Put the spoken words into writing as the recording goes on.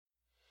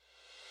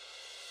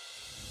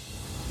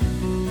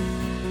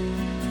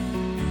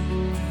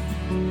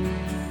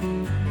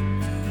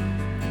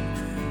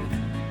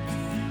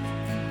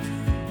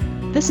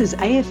This is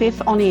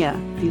AFF On Air,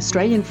 the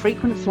Australian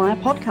Frequent Flyer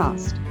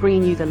podcast,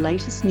 bringing you the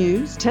latest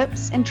news,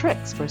 tips and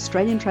tricks for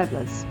Australian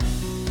travellers.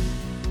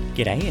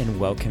 G'day and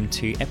welcome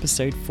to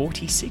episode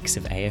 46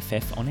 of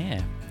AFF On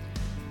Air.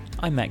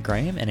 I'm Matt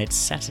Graham and it's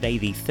Saturday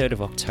the 3rd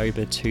of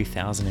October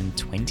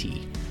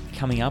 2020.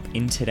 Coming up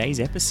in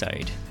today's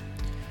episode,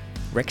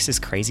 Rex's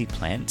crazy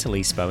plan to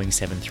lease Boeing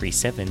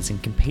 737s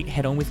and compete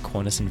head-on with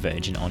Qantas and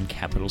Virgin on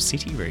capital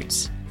city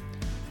routes.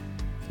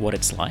 What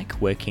it's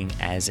like working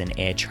as an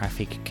air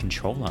traffic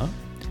controller,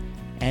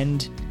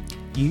 and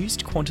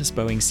used Qantas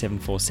Boeing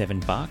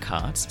 747 bar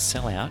carts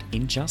sell out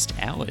in just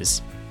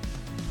hours.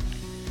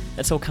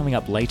 That's all coming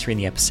up later in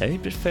the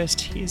episode, but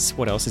first, here's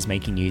what else is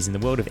making news in the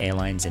world of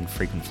airlines and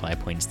frequent flyer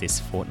points this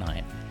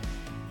fortnight.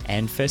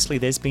 And firstly,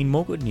 there's been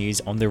more good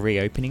news on the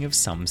reopening of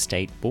some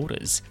state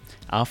borders.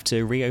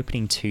 After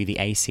reopening to the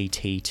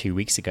ACT 2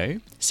 weeks ago,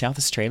 South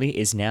Australia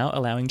is now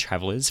allowing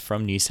travellers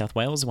from New South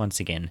Wales once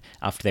again,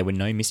 after there were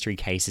no mystery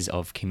cases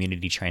of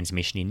community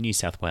transmission in New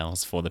South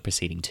Wales for the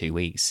preceding 2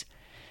 weeks.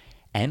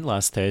 And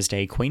last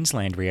Thursday,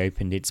 Queensland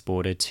reopened its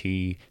border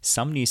to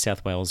some New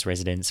South Wales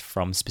residents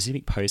from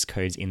specific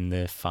postcodes in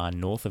the far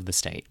north of the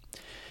state.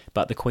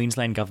 But the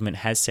Queensland government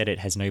has said it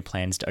has no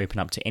plans to open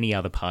up to any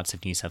other parts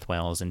of New South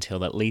Wales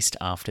until at least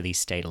after the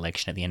state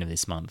election at the end of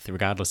this month,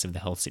 regardless of the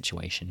health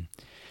situation.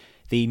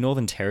 The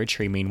Northern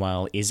Territory,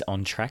 meanwhile, is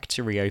on track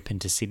to reopen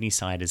to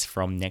Sydney-siders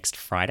from next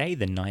Friday,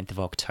 the 9th of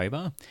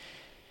October.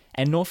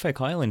 And Norfolk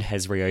Island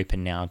has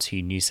reopened now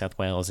to New South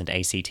Wales and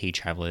ACT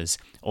travellers,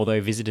 although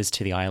visitors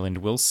to the island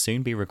will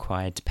soon be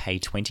required to pay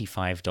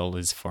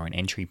 $25 for an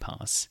entry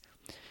pass.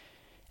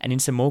 And in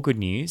some more good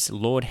news,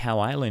 Lord Howe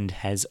Island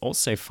has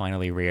also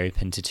finally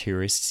reopened to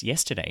tourists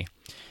yesterday.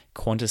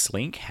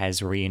 QantasLink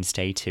has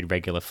reinstated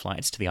regular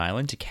flights to the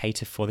island to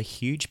cater for the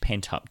huge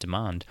pent-up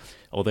demand,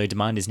 although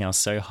demand is now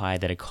so high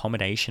that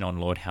accommodation on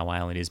Lord Howe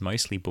Island is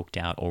mostly booked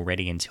out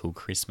already until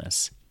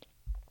Christmas.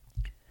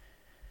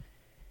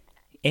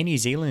 Air New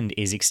Zealand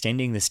is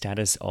extending the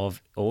status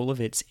of all of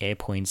its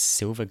Airpoints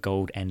Silver,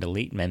 Gold and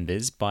Elite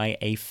members by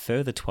a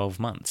further 12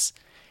 months.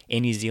 Air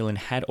New Zealand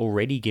had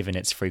already given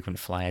its frequent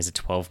flyers a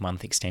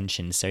 12-month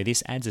extension, so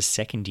this adds a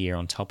second year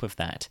on top of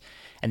that.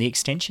 And the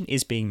extension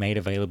is being made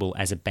available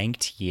as a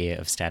banked year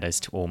of status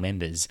to all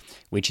members,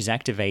 which is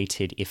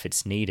activated if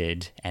it's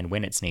needed and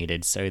when it's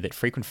needed, so that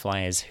frequent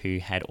flyers who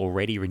had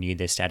already renewed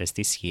their status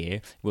this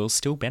year will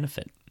still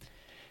benefit.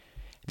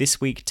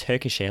 This week,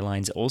 Turkish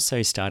Airlines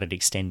also started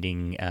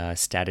extending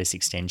status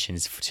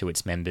extensions to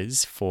its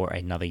members for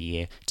another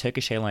year.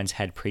 Turkish Airlines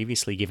had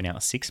previously given out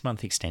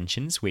 6-month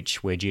extensions,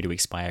 which were due to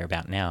expire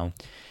about now,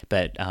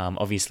 but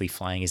obviously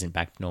flying isn't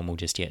back to normal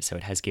just yet, so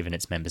it has given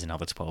its members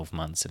another 12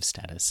 months of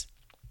status.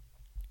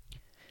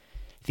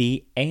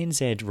 The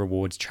ANZ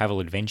Rewards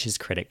Travel Adventures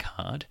credit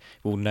card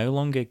will no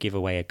longer give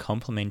away a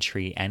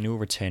complimentary annual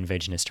return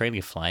Virgin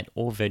Australia flight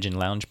or Virgin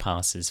Lounge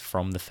passes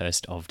from the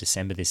 1st of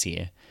December this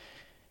year.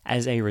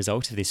 As a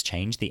result of this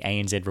change, the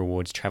ANZ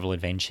Rewards Travel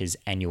Adventures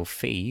annual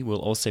fee will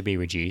also be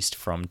reduced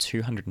from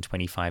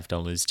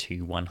 $225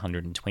 to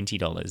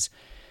 $120.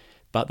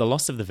 But the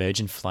loss of the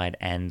Virgin flight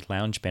and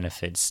lounge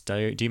benefits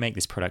do make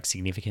this product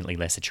significantly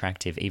less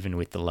attractive, even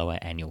with the lower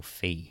annual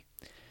fee.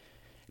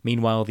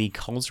 Meanwhile, the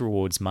Coles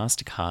Rewards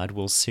MasterCard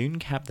will soon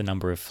cap the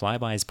number of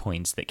Flybuys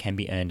points that can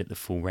be earned at the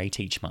full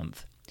rate each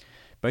month.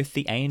 Both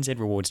the ANZ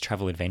Rewards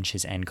Travel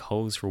Adventures and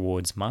Coles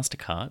Rewards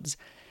MasterCards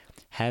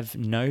have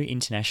no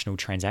international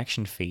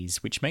transaction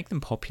fees, which make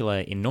them popular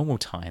in normal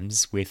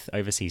times with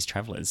overseas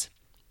travellers.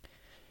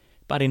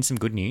 But in some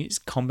good news,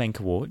 CommBank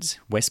Awards,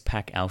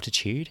 Westpac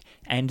Altitude,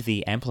 and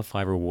the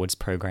Amplify Rewards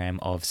program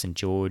of St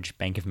George,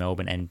 Bank of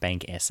Melbourne and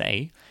Bank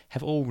SA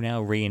have all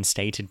now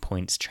reinstated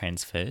points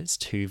transfers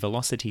to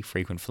Velocity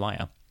Frequent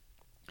Flyer.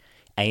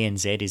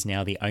 ANZ is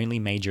now the only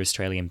major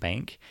Australian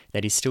bank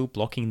that is still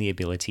blocking the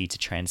ability to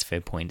transfer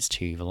points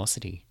to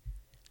Velocity.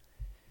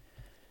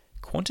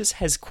 Qantas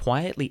has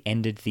quietly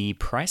ended the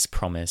price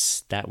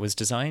promise that was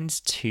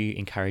designed to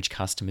encourage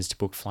customers to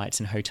book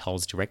flights and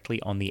hotels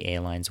directly on the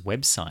airline's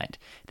website,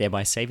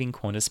 thereby saving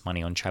Qantas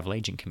money on travel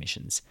agent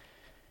commissions.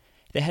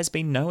 There has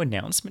been no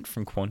announcement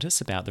from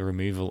Qantas about the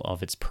removal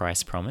of its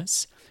price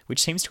promise,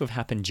 which seems to have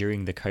happened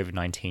during the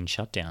COVID-19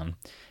 shutdown,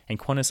 and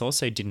Qantas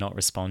also did not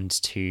respond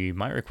to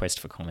my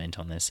request for comment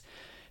on this.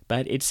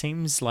 But it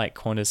seems like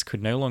Qantas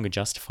could no longer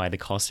justify the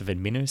cost of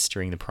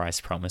administering the price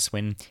promise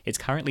when it's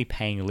currently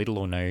paying little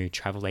or no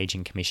travel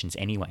agent commissions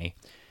anyway.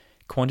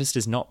 Qantas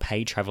does not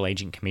pay travel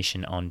agent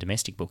commission on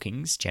domestic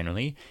bookings,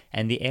 generally,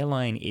 and the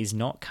airline is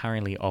not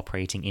currently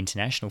operating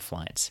international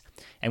flights.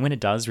 And when it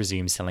does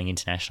resume selling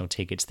international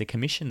tickets, the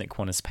commission that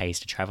Qantas pays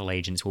to travel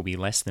agents will be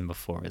less than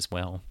before as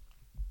well.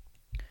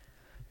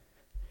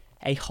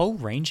 A whole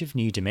range of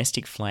new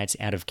domestic flights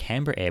out of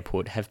Canberra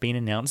Airport have been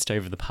announced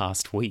over the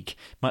past week,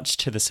 much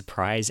to the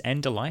surprise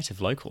and delight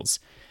of locals.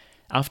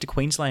 After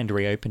Queensland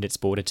reopened its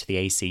border to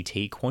the ACT,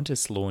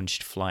 Qantas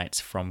launched flights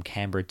from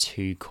Canberra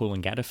to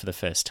Coolangatta for the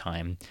first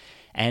time,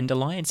 and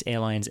Alliance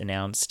Airlines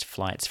announced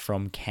flights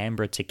from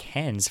Canberra to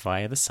Cairns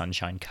via the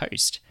Sunshine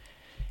Coast.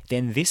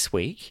 Then this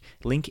week,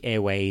 Link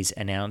Airways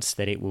announced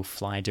that it will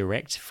fly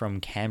direct from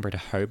Canberra to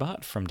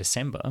Hobart from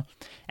December,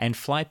 and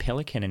Fly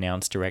Pelican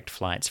announced direct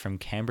flights from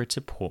Canberra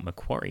to Port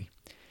Macquarie.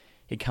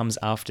 It comes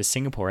after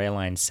Singapore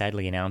Airlines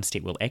sadly announced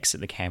it will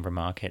exit the Canberra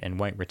market and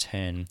won't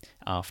return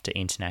after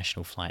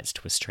international flights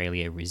to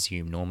Australia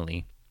resume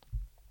normally.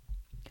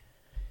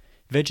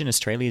 Virgin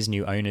Australia's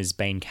new owners,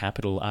 Bain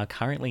Capital, are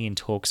currently in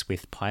talks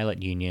with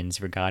pilot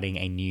unions regarding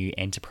a new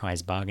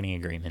enterprise bargaining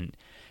agreement.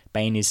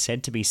 Bain is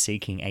said to be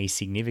seeking a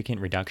significant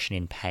reduction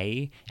in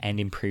pay and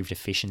improved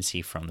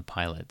efficiency from the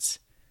pilots.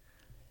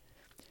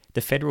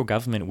 The federal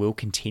government will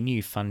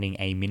continue funding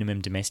a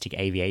minimum domestic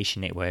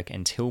aviation network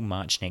until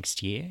March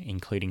next year,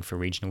 including for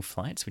regional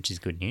flights, which is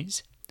good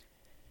news.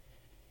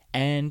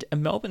 And a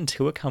Melbourne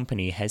tour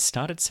company has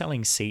started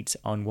selling seats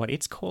on what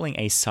it's calling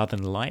a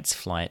Southern Lights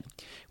flight,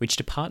 which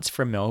departs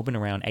from Melbourne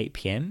around 8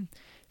 p.m,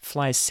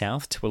 flies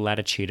south to a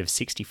latitude of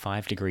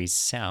 65 degrees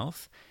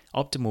south,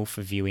 optimal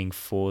for viewing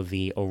for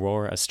the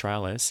Aurora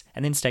Australis,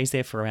 and then stays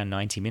there for around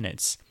 90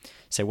 minutes.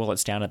 So while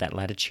it's down at that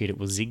latitude, it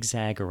will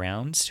zigzag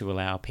around to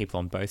allow people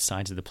on both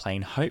sides of the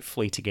plane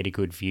hopefully to get a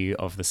good view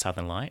of the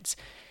Southern Lights,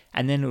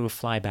 and then it will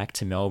fly back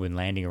to Melbourne,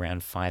 landing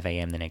around 5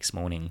 a.m. the next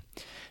morning.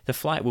 The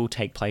flight will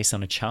take place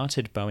on a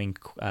chartered Boeing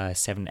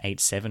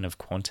 787 of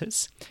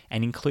Qantas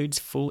and includes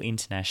full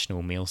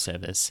international meal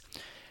service.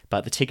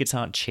 But the tickets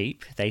aren't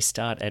cheap. They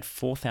start at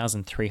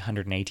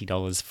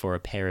 $4,380 for a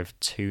pair of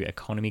 2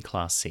 economy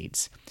class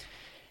seats.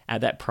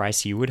 At that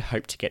price, you would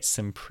hope to get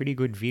some pretty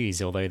good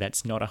views, although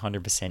that's not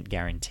 100%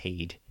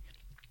 guaranteed.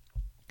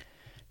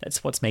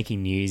 That's what's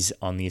making news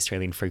on the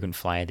Australian Frequent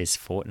Flyer this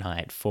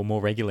fortnight. For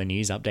more regular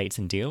news, updates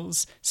and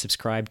deals,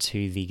 subscribe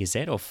to the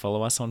Gazette or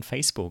follow us on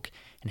Facebook,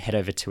 and head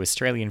over to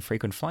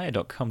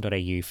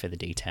australianfrequentflyer.com.au for the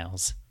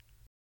details.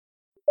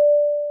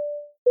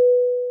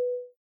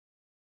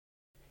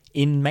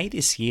 In May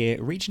this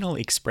year, Regional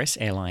Express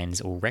Airlines,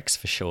 or REX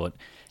for short,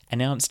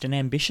 announced an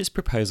ambitious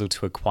proposal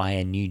to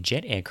acquire new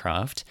jet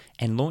aircraft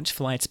and launch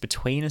flights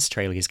between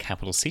Australia's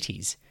capital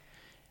cities.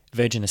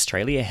 Virgin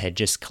Australia had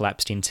just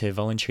collapsed into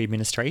voluntary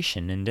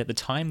administration, and at the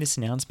time this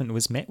announcement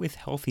was met with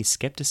healthy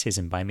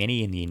scepticism by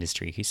many in the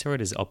industry who saw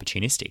it as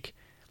opportunistic.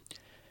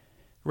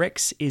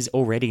 REX is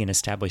already an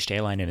established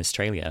airline in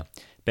Australia,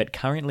 but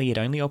currently it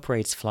only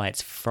operates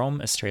flights from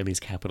Australia's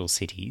capital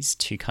cities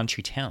to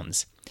country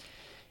towns.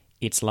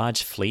 Its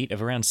large fleet of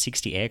around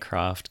 60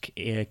 aircraft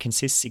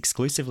consists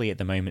exclusively at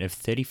the moment of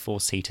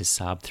 34-seater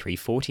Saab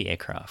 340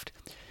 aircraft.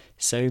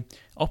 So,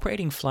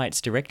 operating flights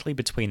directly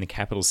between the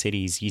capital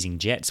cities using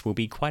jets will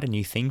be quite a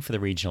new thing for the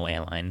regional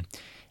airline,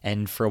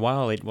 and for a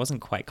while it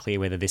wasn't quite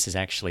clear whether this is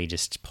actually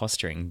just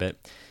posturing, but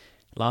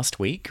last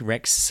week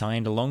Rex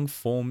signed a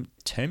long-form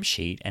term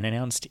sheet and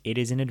announced it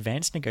is in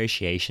advanced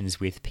negotiations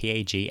with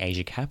PAG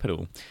Asia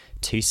Capital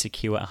to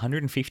secure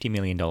 $150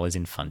 million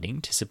in funding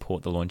to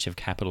support the launch of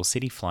capital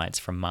city flights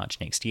from March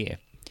next year.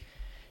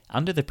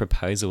 Under the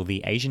proposal,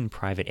 the Asian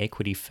private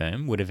equity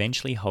firm would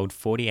eventually hold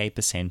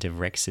 48% of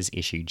Rex's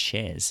issued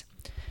shares.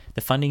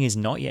 The funding is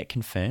not yet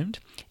confirmed,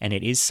 and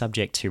it is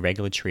subject to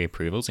regulatory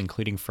approvals,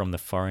 including from the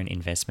Foreign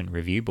Investment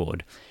Review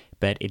Board,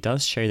 but it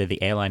does show that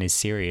the airline is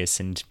serious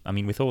and,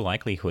 with all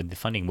likelihood, the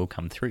funding will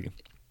come through.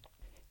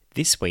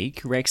 This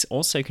week, Rex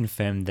also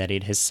confirmed that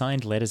it has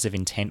signed letters of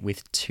intent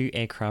with 2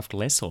 aircraft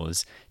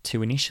lessors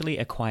to initially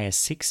acquire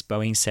 6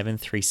 Boeing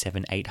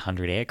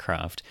 737-800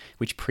 aircraft,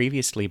 which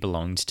previously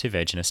belonged to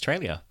Virgin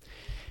Australia.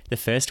 The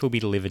first will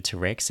be delivered to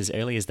Rex as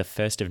early as the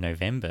 1st of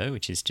November,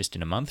 which is just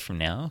in a month from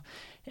now,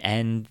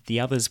 and the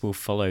others will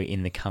follow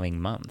in the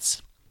coming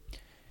months.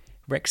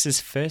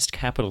 Rex's first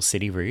capital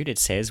city route, it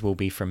says, will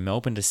be from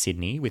Melbourne to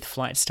Sydney, with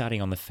flights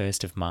starting on the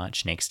 1st of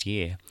March next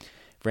year.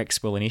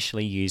 Rex will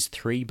initially use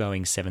 3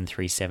 Boeing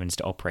 737s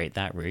to operate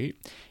that route,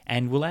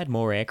 and will add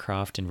more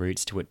aircraft and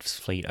routes to its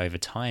fleet over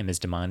time as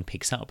demand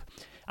picks up.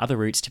 Other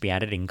routes to be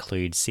added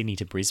include Sydney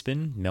to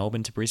Brisbane,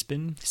 Melbourne to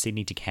Brisbane,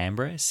 Sydney to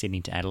Canberra, Sydney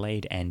to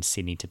Adelaide, and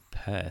Sydney to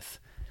Perth.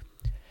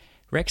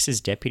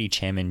 Rex's Deputy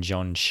Chairman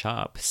John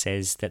Sharp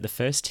says that the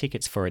first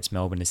tickets for its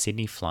Melbourne to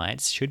Sydney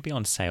flights should be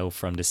on sale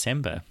from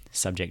December,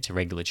 subject to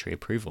regulatory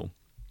approval.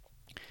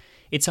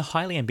 It's a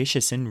highly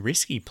ambitious and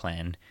risky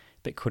plan,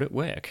 but could it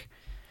work?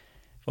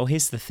 Well,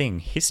 here's the thing.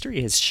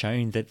 History has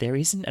shown that there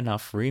isn't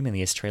enough room in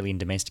the Australian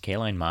domestic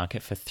airline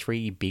market for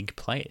 3 big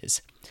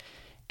players.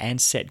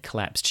 Ansett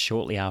collapsed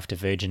shortly after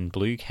Virgin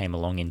Blue came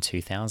along in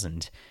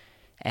 2000.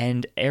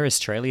 And Air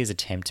Australia's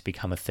attempt to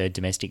become a 3rd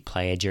domestic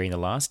player during the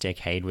last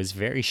decade was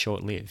very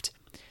short-lived.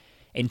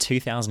 In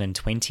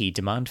 2020,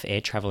 demand for air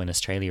travel in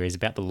Australia is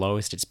about the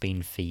lowest it's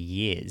been for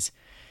years.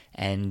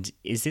 And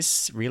is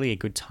this really a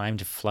good time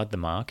to flood the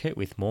market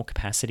with more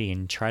capacity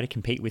and try to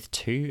compete with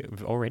 2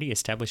 already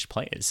established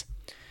players?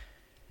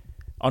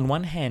 On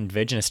one hand,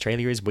 Virgin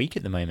Australia is weak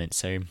at the moment,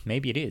 so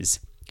maybe it is.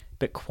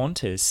 But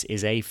Qantas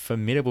is a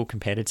formidable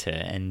competitor,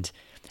 and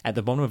at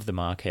the bottom of the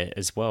market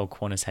as well,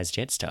 Qantas has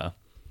Jetstar.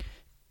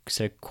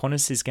 So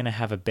Qantas is going to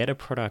have a better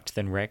product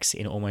than Rex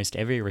in almost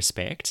every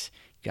respect,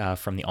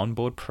 from the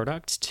onboard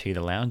product to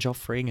the lounge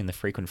offering and the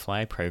frequent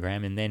flyer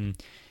program, and then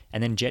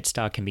And then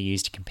Jetstar can be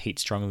used to compete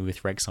strongly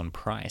with Rex on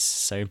price.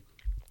 So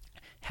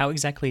how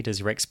exactly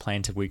does Rex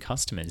plan to woo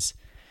customers?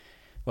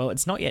 Well,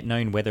 it's not yet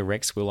known whether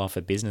Rex will offer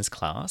business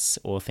class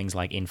or things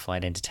like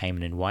in-flight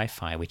entertainment and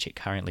Wi-Fi, which it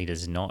currently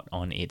does not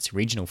on its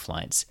regional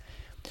flights.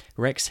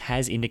 Rex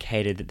has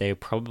indicated that they're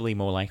probably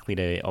more likely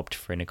to opt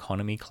for an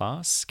economy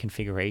class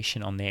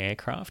configuration on their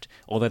aircraft,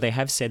 although they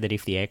have said that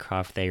if the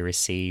aircraft they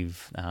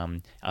receive are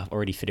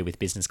already fitted with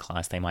business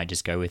class, they might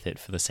just go with it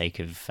for the sake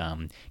of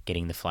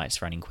getting the flights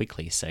running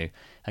quickly. So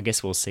I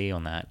guess we'll see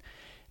on that.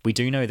 We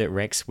do know that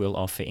Rex will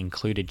offer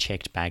included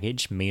checked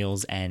baggage,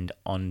 meals, and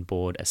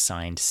onboard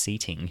assigned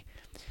seating,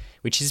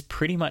 which is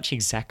pretty much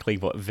exactly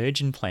what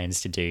Virgin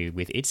plans to do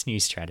with its new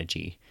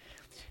strategy.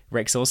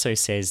 Rex also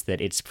says that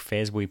its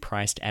fares will be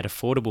priced at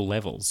affordable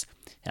levels,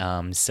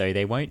 so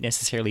they won't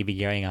necessarily be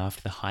going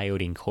after the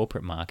high-yielding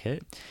corporate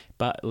market,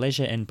 but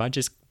leisure and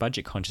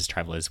budget-conscious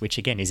travellers, which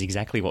again is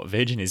exactly what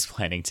Virgin is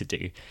planning to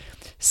do.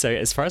 So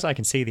as far as I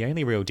can see, the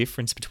only real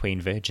difference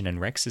between Virgin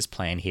and Rex's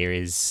plan here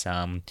is,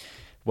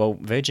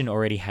 Virgin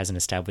already has an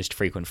established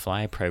frequent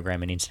flyer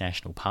program and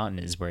international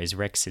partners, whereas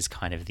Rex is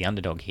kind of the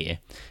underdog here.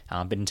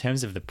 But in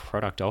terms of the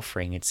product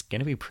offering, it's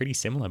going to be pretty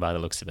similar by the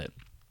looks of it.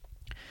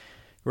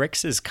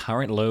 Rex's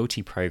current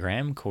loyalty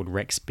program, called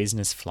Rex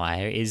Business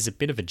Flyer, is a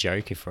bit of a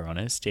joke if we're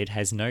honest. It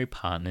has no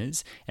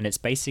partners, and it's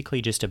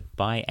basically just a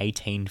buy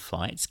 18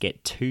 flights,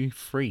 get 2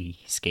 free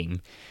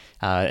scheme,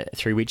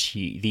 through which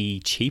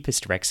the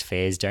cheapest Rex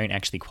fares don't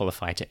actually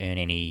qualify to earn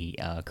any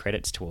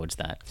credits towards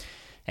that.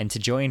 And to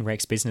join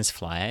Rex Business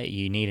Flyer,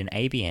 you need an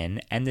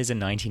ABN, and there's a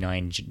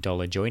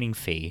 $99 joining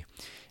fee,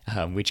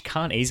 which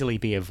can't easily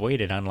be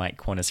avoided, unlike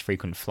Qantas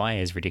Frequent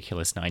Flyer's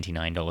ridiculous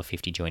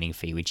 $99.50 joining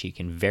fee, which you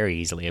can very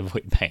easily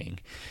avoid paying.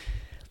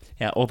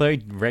 Now, although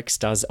Rex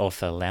does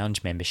offer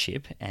lounge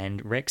membership,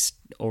 and Rex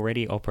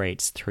already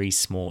operates 3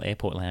 small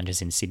airport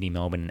lounges in Sydney,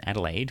 Melbourne and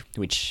Adelaide,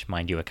 which,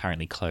 mind you, are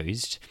currently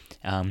closed,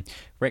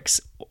 Rex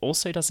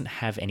also doesn't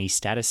have any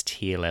status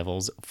tier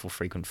levels for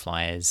frequent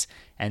flyers,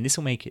 and this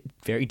will make it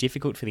very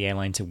difficult for the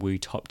airline to woo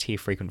top-tier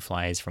frequent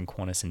flyers from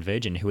Qantas and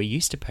Virgin, who are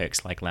used to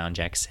perks like lounge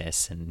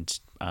access and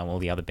all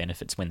the other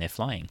benefits when they're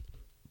flying.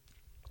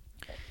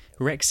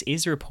 Rex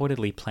is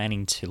reportedly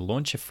planning to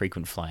launch a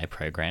frequent flyer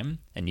program,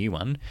 a new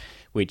one,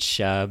 which,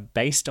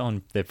 based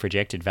on the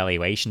projected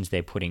valuations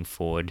they're putting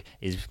forward,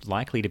 is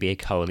likely to be a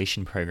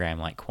coalition program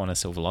like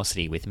Qantas or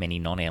Velocity with many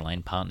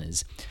non-airline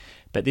partners.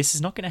 But this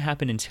is not going to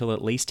happen until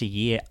at least a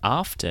year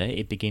after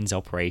it begins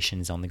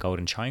operations on the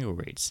Golden Triangle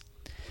routes.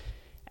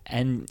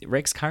 And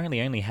Rex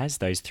currently only has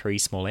those 3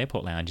 small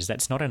airport lounges.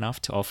 That's not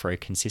enough to offer a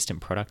consistent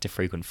product to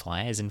frequent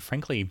flyers, and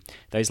frankly,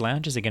 those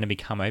lounges are going to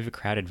become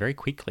overcrowded very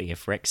quickly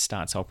if Rex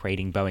starts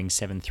operating Boeing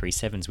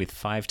 737s with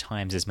 5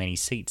 times as many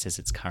seats as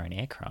its current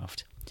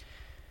aircraft.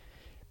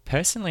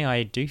 Personally,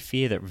 I do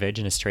fear that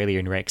Virgin Australia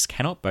and Rex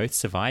cannot both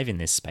survive in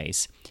this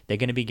space. They're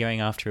going to be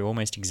going after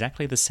almost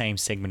exactly the same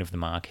segment of the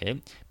market.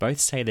 Both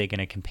say they're going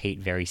to compete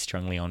very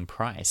strongly on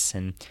price,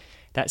 and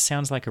that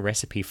sounds like a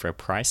recipe for a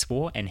price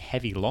war and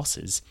heavy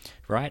losses,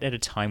 right at a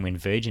time when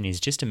Virgin is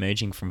just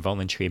emerging from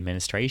voluntary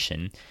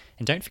administration.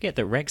 And don't forget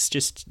that Rex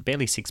just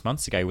barely 6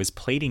 months ago was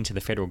pleading to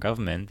the federal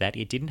government that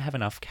it didn't have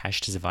enough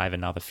cash to survive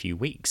another few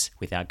weeks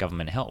without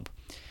government help.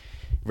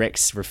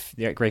 Rex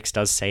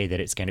does say that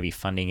it's going to be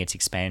funding its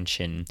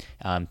expansion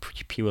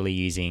purely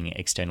using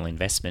external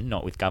investment,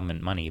 not with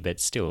government money, but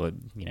still,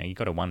 you've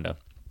got to wonder.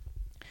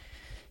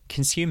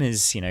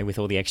 Consumers, with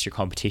all the extra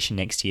competition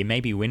next year, may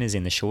be winners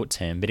in the short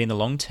term, but in the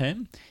long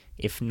term,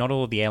 if not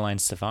all of the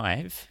airlines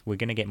survive, we're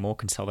going to get more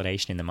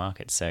consolidation in the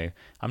market. So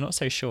I'm not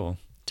so sure.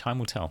 Time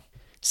will tell.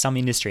 Some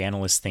industry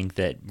analysts think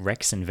that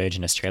Rex and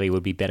Virgin Australia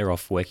would be better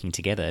off working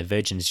together.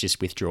 Virgin's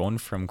just withdrawn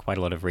from quite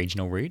a lot of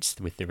regional routes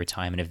with the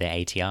retirement of their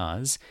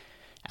ATRs,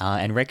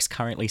 and Rex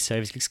currently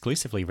serves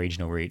exclusively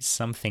regional routes.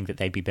 Some think that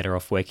they'd be better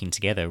off working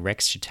together.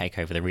 Rex should take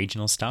over the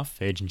regional stuff,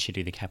 Virgin should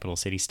do the capital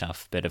city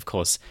stuff, but of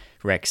course,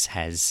 Rex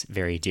has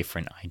very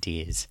different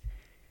ideas.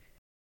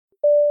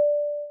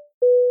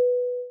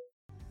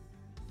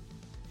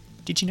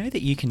 Did you know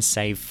that you can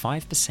save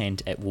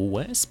 5% at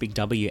Woolworths, Big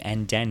W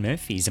and Dan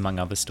Murphy's, among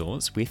other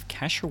stores, with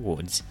Cash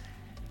Rewards?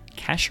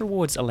 Cash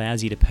Rewards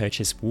allows you to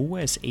purchase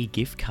Woolworths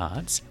e-gift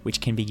cards, which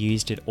can be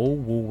used at all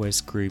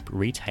Woolworths Group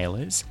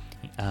retailers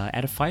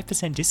at a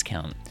 5%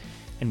 discount.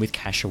 And with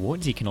Cash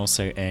Rewards, you can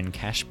also earn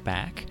cash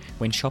back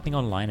when shopping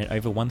online at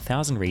over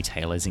 1,000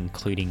 retailers,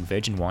 including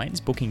Virgin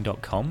Wines,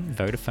 Booking.com,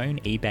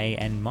 Vodafone, eBay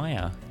and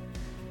Myer.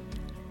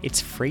 It's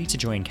free to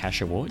join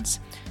Cash Rewards,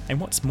 and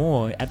what's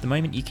more, at the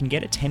moment you can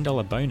get a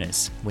 $10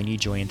 bonus when you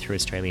join through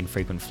Australian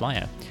Frequent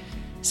Flyer.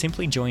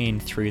 Simply join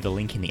through the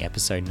link in the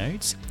episode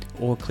notes,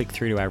 or click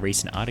through to our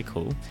recent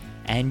article,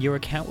 and your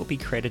account will be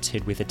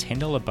credited with a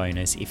 $10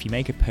 bonus if you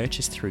make a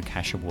purchase through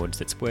Cash Rewards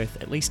that's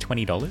worth at least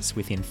 $20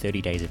 within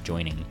 30 days of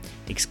joining,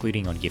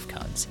 excluding on gift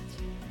cards.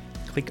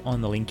 Click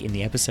on the link in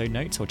the episode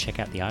notes or check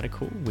out the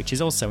article, which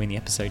is also in the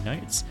episode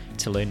notes,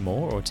 to learn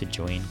more or to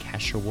join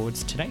Cash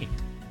Rewards today.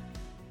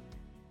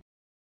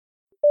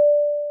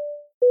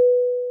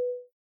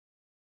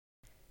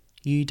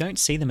 You don't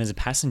see them as a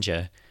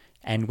passenger.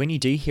 And when you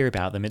do hear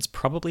about them, it's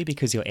probably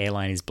because your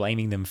airline is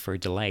blaming them for a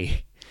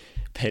delay.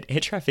 But air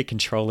traffic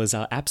controllers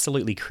are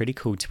absolutely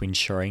critical to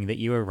ensuring that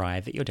you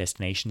arrive at your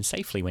destination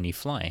safely when you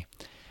fly.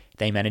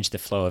 They manage the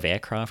flow of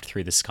aircraft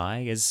through the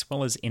sky as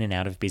well as in and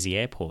out of busy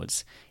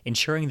airports,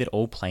 ensuring that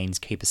all planes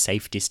keep a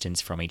safe distance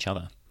from each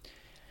other.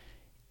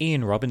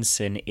 Ian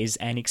Robinson is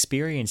an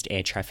experienced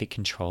air traffic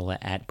controller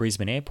at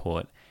Brisbane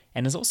Airport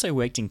and has also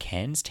worked in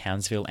Cairns,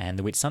 Townsville and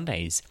the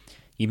Whitsundays.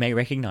 You may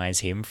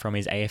recognise him from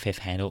his AFF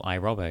handle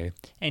iRobbo,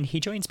 and he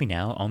joins me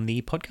now on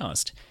the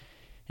podcast.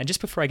 And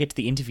just before I get to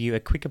the interview, a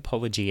quick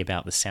apology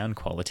about the sound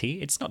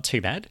quality. It's not too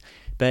bad,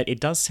 but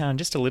it does sound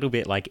just a little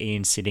bit like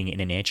Ian sitting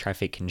in an air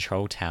traffic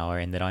control tower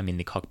and that I'm in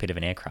the cockpit of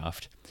an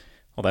aircraft.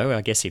 Although,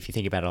 I guess if you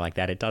think about it like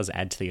that, it does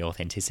add to the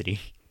authenticity.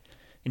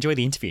 Enjoy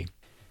the interview.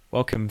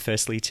 Welcome,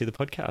 firstly, to the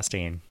podcast,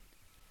 Ian.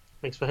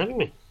 Thanks for having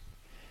me.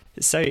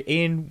 So,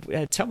 Ian,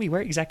 tell me,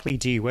 where exactly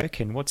do you work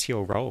and what's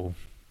your role?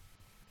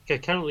 I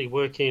currently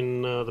work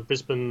in the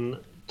Brisbane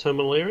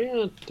terminal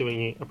area,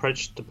 doing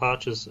approach,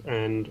 departures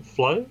and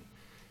flow.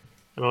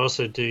 And I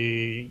also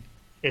do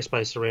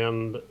airspace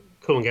around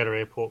Coolangatta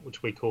Airport,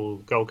 which we call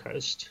Gold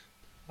Coast.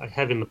 I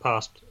have in the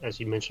past, as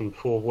you mentioned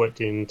before,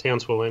 worked in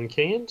Townsville and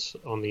Cairns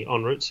on the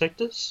en route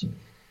sectors,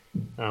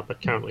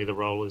 but currently the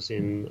role is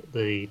in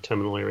the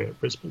terminal area at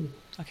Brisbane.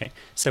 Okay,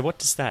 so what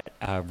does that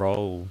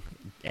role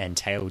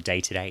entail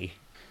day to day?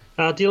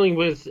 Dealing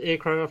with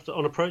aircraft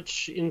on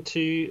approach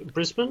into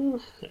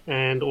Brisbane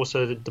and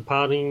also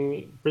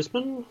departing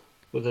Brisbane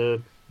with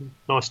a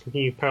nice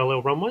new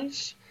parallel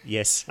runways.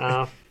 Yes.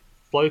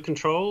 Flow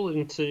control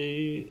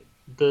into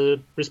the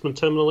Brisbane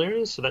terminal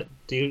area, so that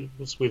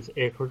deals with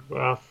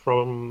aircraft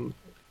from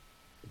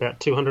about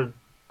 200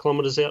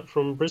 kilometres out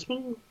from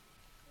Brisbane,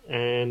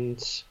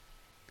 and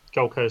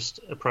Gold Coast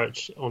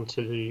approach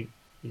into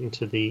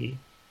the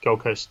Gold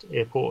Coast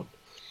airport.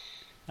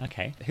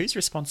 Okay. Who's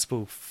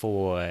responsible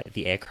for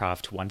the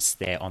aircraft once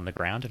they're on the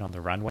ground and on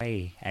the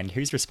runway, and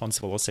who's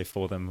responsible also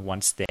for them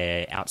once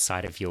they're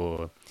outside of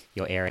your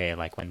area,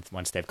 like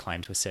once they've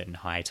climbed to a certain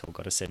height or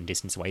got a certain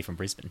distance away from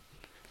Brisbane?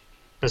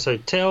 So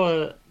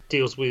Tower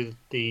deals with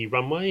the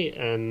runway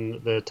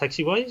and the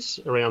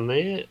taxiways around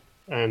there,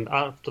 and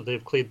after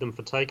they've cleared them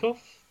for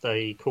takeoff,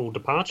 they call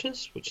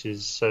departures, which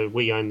is so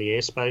we own the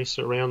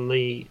airspace around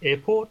the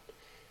airport.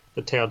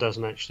 The Tower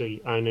doesn't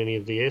actually own any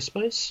of the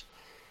airspace.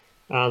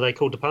 They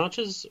call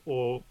departures,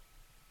 or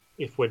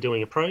if we're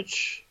doing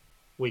approach,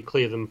 we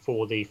clear them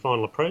for the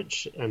final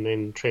approach and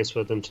then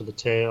transfer them to the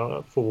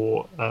Tower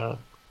for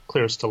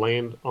clearance to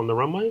land on the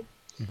runway.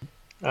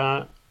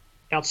 Mm-hmm.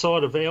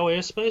 Outside of our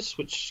airspace,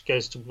 which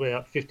goes to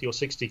about 50 or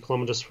 60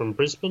 kilometres from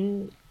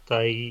Brisbane,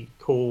 they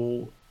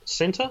call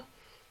centre,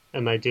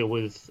 and they deal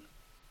with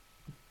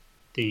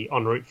the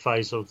en route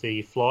phase of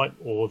the flight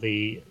or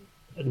the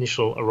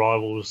initial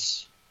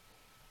arrivals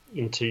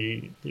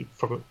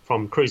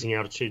from cruising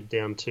altitude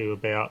down to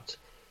about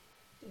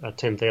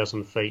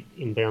 10,000 feet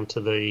inbound to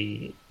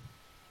the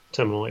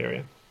terminal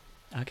area.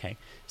 Okay.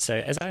 So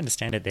as I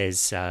understand it,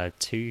 there's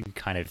two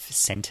kind of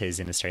centres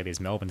in Australia. There's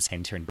Melbourne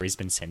Centre and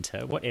Brisbane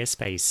Centre. What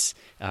airspace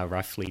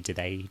roughly do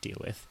they deal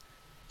with?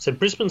 So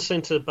Brisbane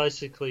Centre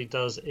basically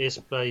does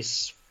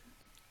airspace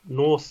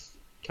north,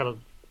 kind of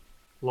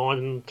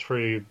line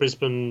through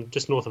Brisbane,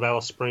 just north of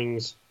Alice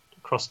Springs,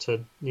 across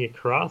to near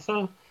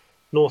Karratha.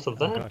 North of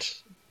that,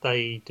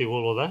 they do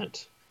all of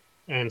that.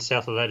 And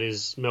south of that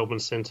is Melbourne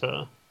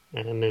Centre.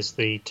 And there's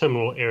the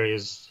terminal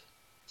areas.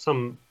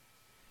 Some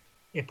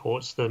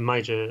airports, the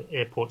major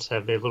airports,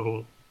 have their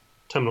little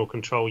terminal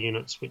control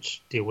units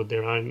which deal with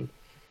their own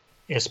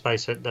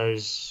airspace at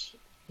those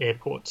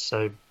airports.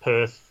 So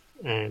Perth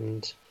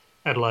and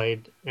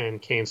Adelaide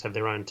and Cairns have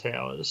their own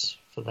towers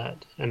for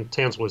that. And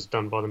Townsville is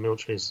done by the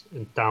military,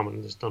 and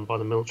Darwin is done by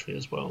the military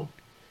as well.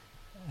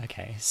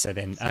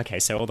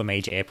 So all the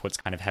major airports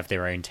kind of have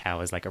their own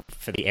towers, like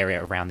for the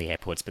area around the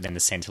airports, but then the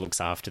centre looks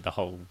after the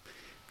whole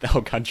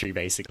country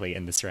basically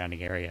and the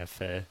surrounding area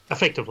for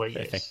effectively.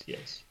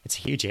 Yes. It's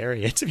a huge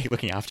area to be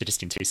looking after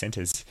just in two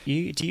centres. Do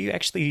you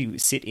actually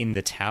sit in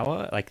the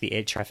tower, like the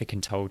air traffic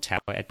control tower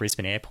at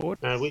Brisbane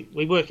Airport? No,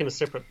 we work in a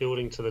separate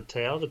building to the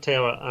tower. The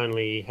tower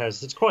only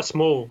has, it's quite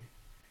small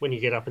when you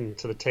get up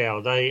into the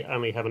tower. They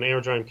only have an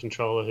aerodrome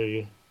controller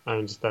who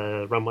owns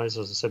the runways,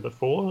 as I said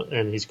before,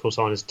 and he's called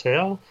sign as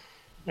Tower.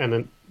 And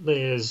then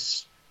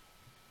there's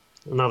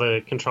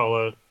another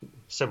controller,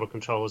 several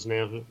controllers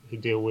now who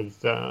deal with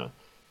the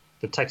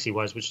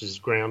taxiways, which is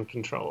ground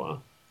controller.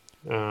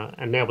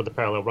 And now with the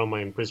parallel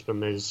runway in Brisbane,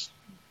 there's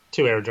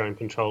two aerodrome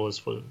controllers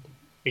for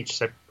each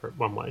separate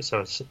runway. So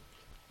it's an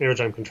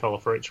aerodrome controller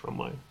for each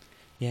runway.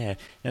 Yeah.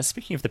 Now,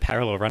 speaking of the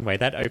parallel runway,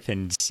 that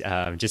opened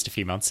just a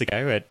few months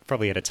ago,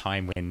 probably at a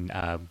time when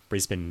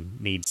Brisbane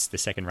needs the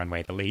second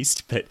runway the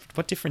least. But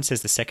what difference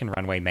has the second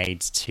runway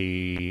made to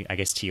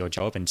your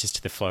job and just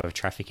to the flow of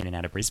traffic in and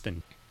out of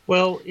Brisbane?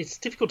 Well, it's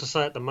difficult to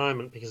say at the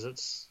moment because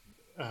it's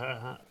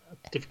a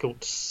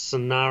difficult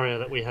scenario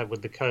that we have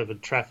with the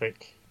COVID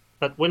traffic.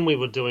 But when we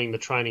were doing the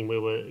training,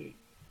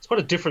 it's quite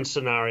a different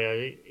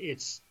scenario.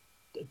 It's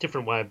a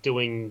different way of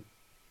doing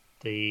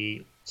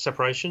the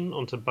separation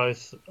onto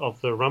both of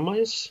the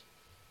runways.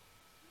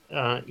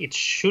 It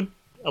should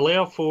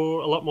allow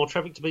for a lot more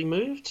traffic to be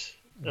moved.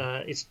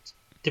 It's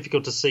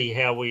difficult to see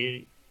how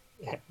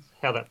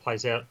that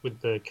plays out with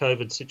the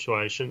COVID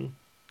situation.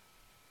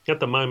 At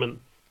the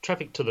moment,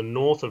 traffic to the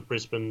north of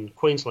Brisbane,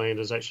 Queensland,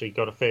 has actually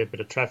got a fair bit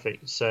of traffic.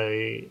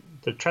 So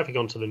the traffic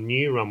onto the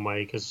new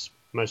runway, because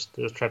most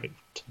of the traffic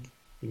to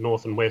the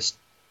north and west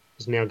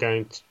is now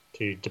going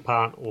to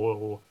depart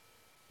or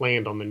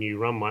land on the new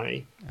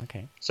runway.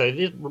 Okay. So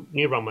the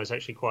new runway is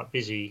actually quite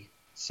busy.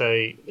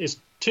 So there's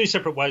two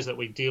separate ways that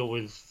we deal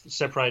with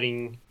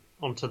separating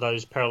onto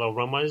those parallel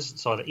runways.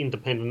 It's either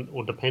independent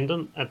or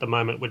dependent. At the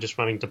moment, we're just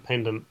running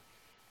dependent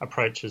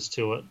approaches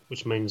to it,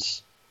 which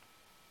means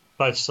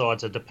both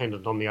sides are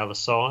dependent on the other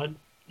side.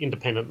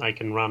 Independent, they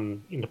can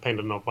run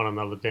independent of one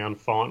another down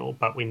final,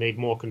 but we need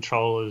more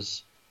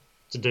controllers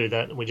to do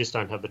that, and we just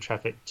don't have the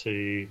traffic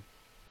to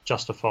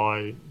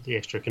justify the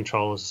extra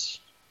controllers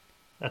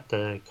at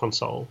the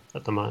console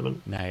at the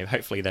moment. No,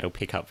 hopefully that'll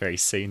pick up very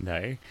soon,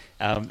 though.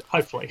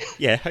 Hopefully.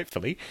 Yeah,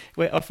 hopefully.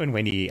 Often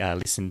when you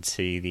listen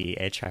to the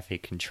air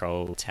traffic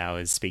control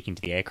towers speaking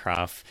to the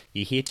aircraft,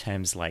 you hear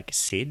terms like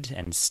SID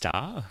and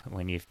STAR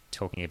when you're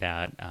talking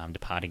about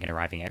departing and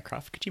arriving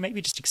aircraft. Could you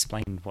maybe just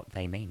explain what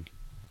they mean?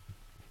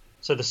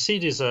 So the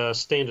SID is a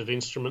standard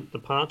instrument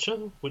departure,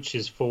 which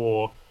is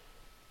for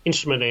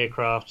instrument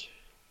aircraft.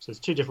 So there's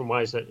two different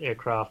ways that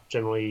aircraft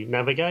generally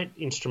navigate: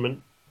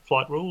 instrument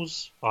flight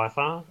rules,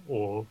 IFR,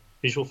 or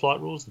visual flight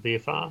rules, the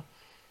VFR.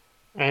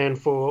 And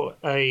for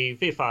a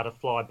VFR to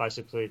fly,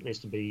 basically it needs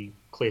to be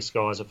clear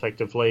skies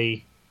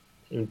effectively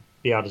and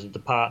be able to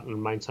depart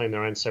and maintain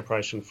their own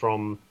separation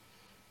from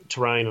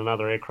terrain and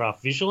other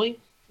aircraft visually.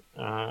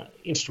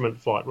 Instrument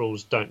flight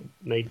rules don't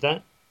need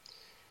that.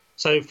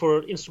 So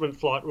for instrument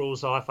flight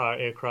rules,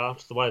 IFR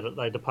aircraft, the way that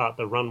they depart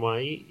the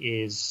runway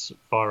is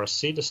via a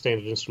SID, a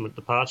standard instrument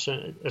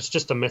departure. It's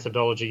just a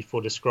methodology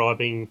for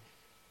describing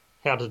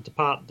how to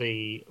depart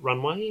the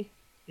runway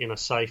in a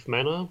safe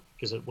manner,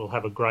 because it will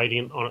have a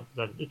gradient on it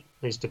that it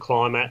needs to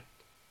climb at,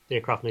 the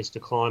aircraft needs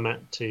to climb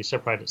at to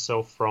separate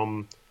itself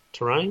from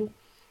terrain.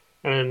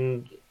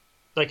 And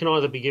they can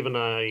either be given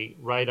a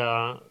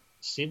radar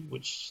SID,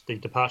 which the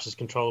departures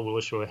controller will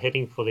issue a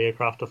heading for the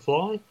aircraft to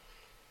fly,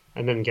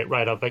 and then get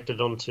radar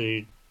vectored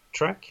onto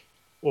track,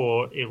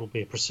 or it will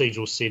be a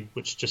procedural SID,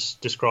 which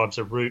just describes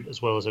a route as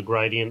well as a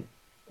gradient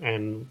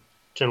and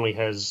generally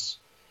has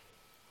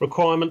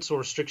requirements or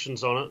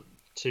restrictions on it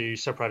to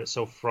separate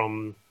itself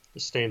from the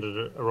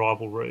standard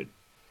arrival route.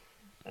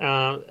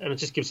 And it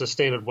just gives a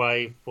standard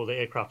way for the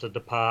aircraft to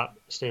depart,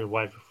 a standard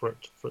way for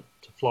it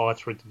to fly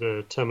through to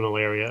the terminal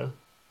area,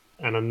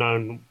 and a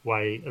known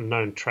way, a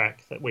known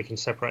track that we can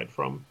separate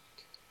from.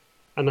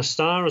 And the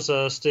STAR is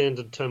a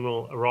standard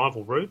terminal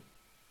arrival route.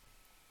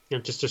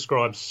 It just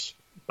describes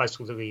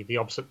basically the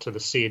opposite to the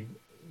SID,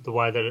 the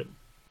way that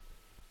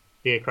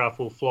the aircraft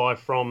will fly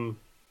from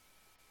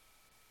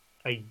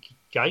a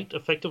gate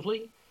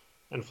effectively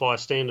and fly a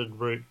standard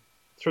route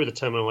through the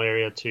terminal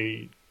area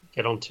to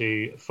get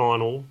onto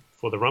final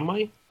for the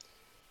runway.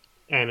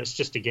 And it's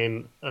just,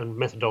 again, a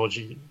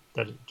methodology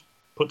that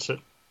puts it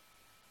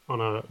on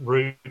a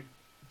route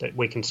that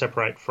we can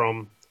separate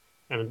from.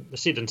 And the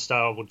SID and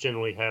STAR will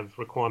generally have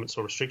requirements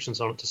or restrictions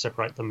on it to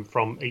separate them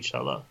from each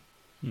other.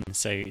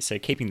 So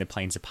keeping the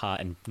planes apart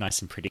and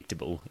nice and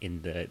predictable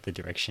in the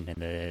direction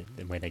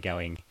and where they're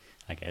going,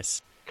 I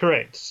guess.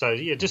 Correct. So,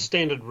 yeah, just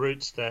standard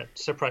routes that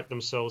separate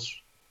themselves,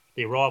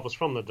 the arrivals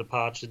from the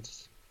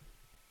departures,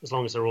 as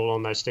long as they're all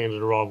on those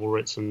standard arrival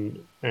routes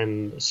and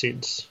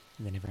SIDs.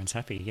 And then everyone's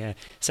happy, yeah.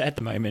 So at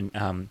the moment,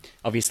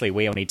 obviously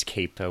we all need to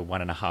keep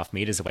 1.5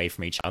 metres away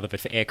from each other, but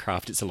for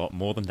aircraft it's a lot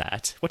more than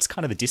that. What's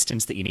kind of the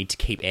distance that you need to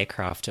keep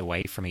aircraft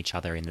away from each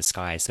other in the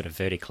sky, sort of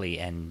vertically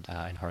and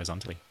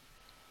horizontally?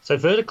 So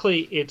vertically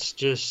it's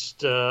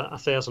just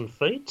 1,000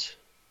 feet.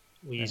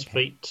 We use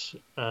feet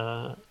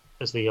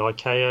as the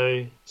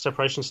ICAO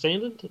separation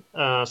standard.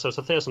 So it's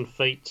 1,000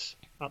 feet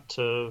up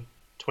to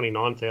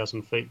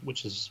 29,000 feet,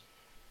 which is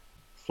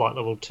flight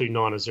level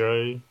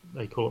 290.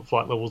 They call it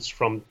flight levels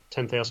from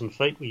 10,000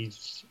 feet. We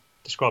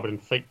describe it in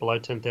feet below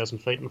 10,000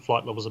 feet and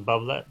flight levels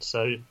above that.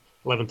 So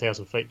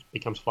 11,000 feet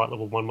becomes flight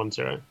level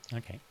 110.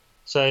 Okay.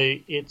 So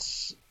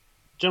it's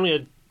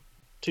generally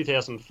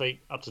 2,000 feet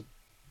up to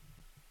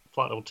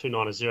flight level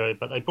 290,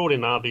 but they brought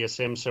in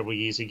RBSM several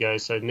years ago.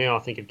 So now I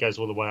think it goes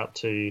all the way up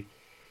to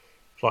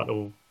flight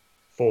level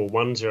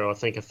 410, I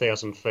think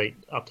 1,000 feet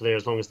up to there,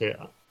 as long as they're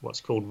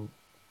what's called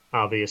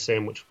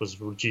RVSM, which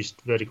was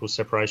reduced vertical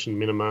separation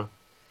minima.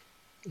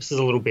 This is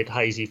a little bit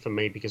hazy for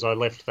me because I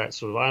left that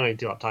sort of, I only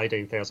do up to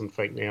 18,000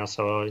 feet now,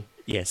 so I'm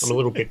a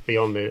little bit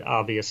beyond the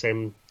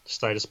RVSM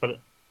status, but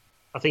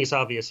I think it's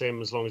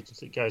RVSM as long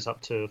as it goes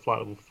up to flight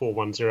level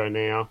 410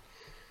 now.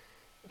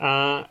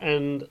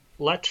 And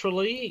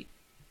laterally,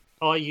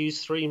 I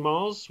use 3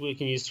 miles. We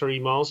can use 3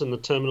 miles in the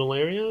terminal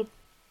area.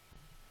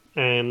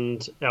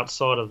 And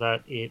outside of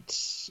that,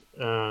 it's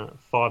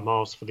 5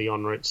 miles for the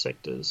en route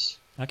sectors.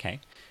 Okay.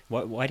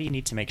 Why do you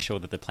need to make sure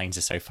that the planes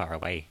are so far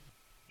away?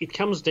 It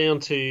comes down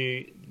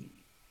to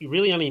you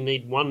really only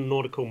need 1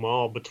 nautical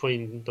mile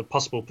between the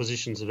possible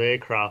positions of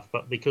aircraft,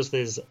 but because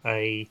there's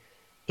a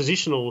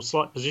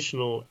slight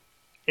positional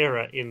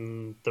error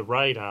in the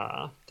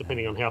radar,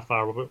 depending on how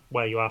far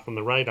away you are from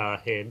the radar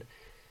head,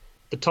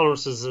 the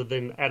tolerances are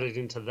then added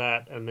into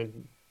that, and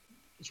then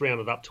it's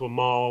rounded up to a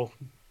mile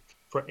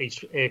for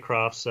each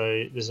aircraft.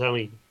 So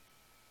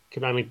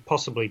can only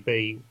possibly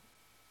be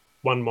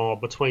 1 mile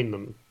between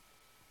them.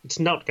 It's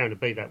not going to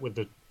be that with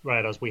the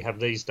radars we have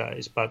these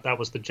days, but that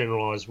was the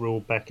generalised rule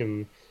back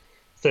in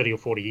 30 or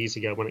 40 years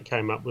ago when it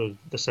came up with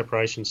the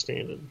separation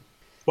standard.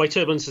 Wake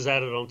turbulence is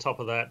added on top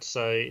of that,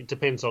 so it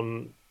depends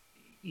on.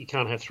 You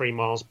can't have 3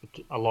 miles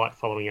a light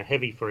following a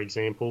heavy, for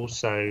example.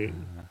 So,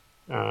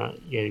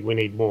 we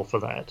need more for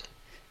that.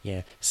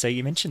 Yeah. So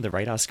you mentioned the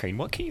radar screen.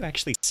 What can you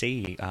actually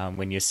see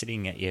when you're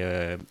sitting at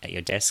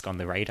your desk on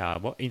the radar?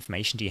 What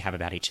information do you have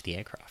about each of the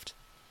aircraft?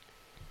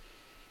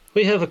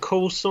 We have a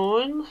call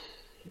sign.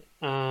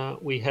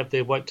 We have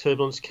their wake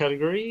turbulence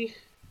category.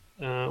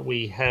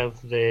 We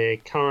have their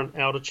current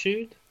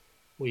altitude.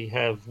 We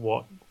have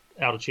what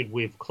altitude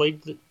we've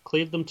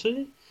cleared them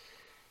to.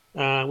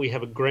 We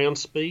have a ground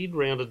speed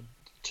rounded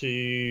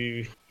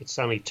to, it's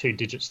only 2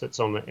 digits that's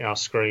on our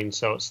screen,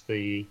 so it's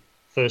the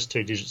first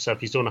 2 digits. So if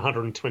he's doing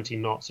 120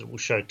 knots, it will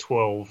show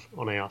 12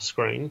 on our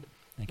screen.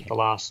 Okay. The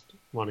last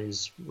one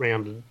is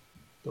rounded,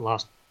 the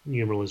last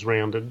numeral is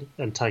rounded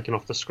and taken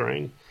off the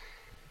screen.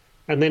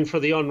 And then for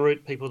the en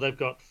route people, they've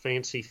got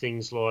fancy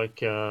things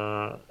like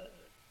how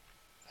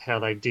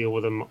they deal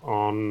with them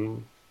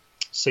on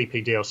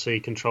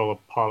CPDLC, Controller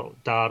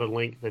Pilot Data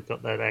Link. They've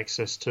got that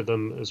access to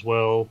them as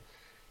well.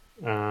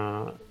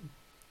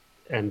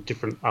 And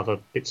different other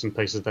bits and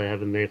pieces they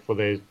have in there for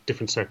their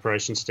different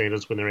separation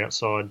standards when they're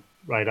outside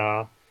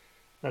radar.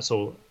 That's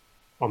all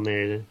on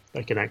there.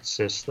 They can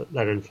access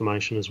that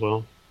information as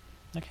well.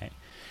 Okay.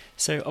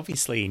 So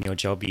obviously in your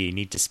job you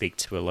need to speak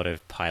to a lot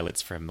of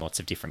pilots from lots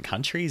of different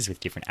countries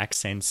with different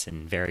accents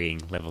and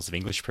varying levels of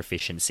English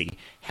proficiency.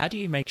 How do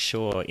you make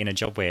sure in a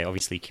job where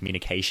obviously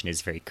communication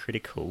is very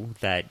critical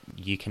that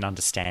you can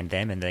understand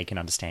them and they can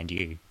understand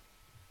you?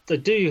 They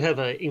do have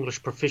an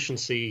English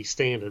proficiency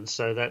standard,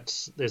 so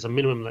there's a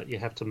minimum that you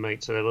have to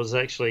meet. So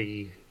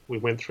we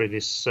went through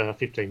this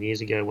 15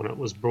 years ago when it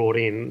was brought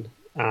in,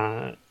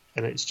 and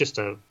it's just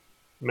a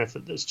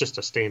method, it's just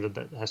a standard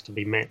that has to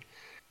be met.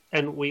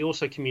 And we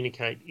also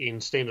communicate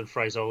in standard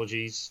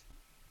phraseologies.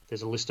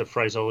 There's a list of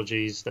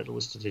phraseologies that are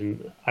listed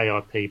in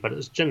AIP, but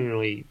it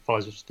generally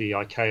follows the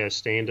ICAO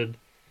standard,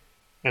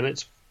 and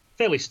it's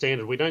fairly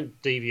standard. We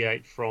don't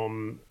deviate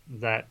from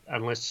that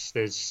unless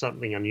there's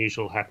something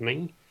unusual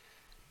happening.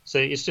 So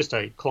it's just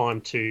a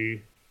climb to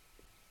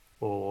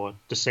or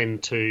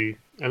descend to,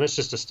 and it's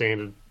just a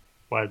standard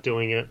way of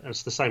doing it. And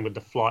it's the same with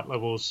the flight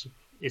levels.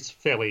 It's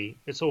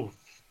all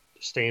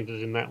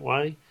standard in that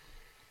way.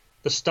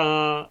 The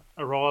star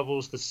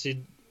arrivals, the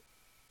SID,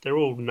 they're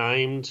all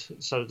named,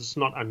 so it's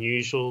not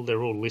unusual.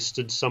 They're all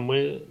listed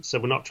somewhere. So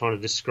we're not trying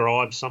to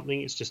describe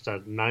something. It's just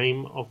a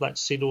name of that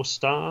SID or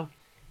star.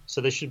 So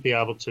they should be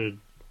able to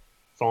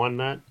find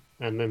that,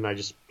 and then they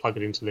just plug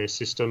it into their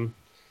system.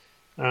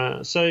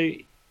 So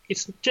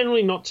it's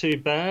generally not too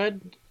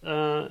bad.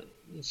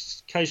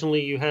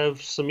 Occasionally you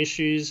have some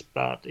issues,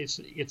 but it's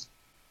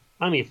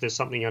only if there's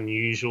something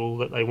unusual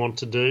that they want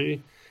to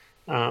do,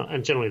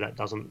 and generally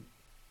the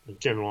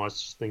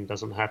generalised thing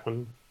doesn't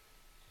happen.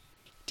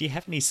 Do you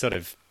have any sort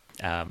of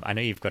I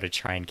know you've got to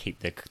try and keep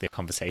the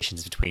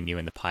conversations between you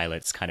and the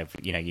pilots kind of,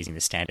 using the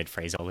standard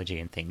phraseology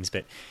and things,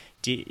 but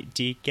do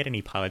you get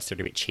any pilots that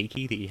are a bit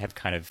cheeky that you have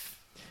kind of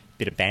a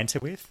bit of banter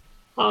with?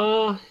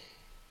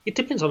 It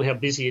depends on how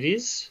busy it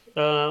is.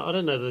 I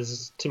don't know if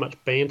there's too much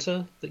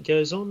banter that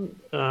goes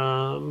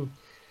on.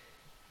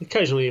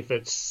 Occasionally, if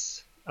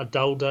it's a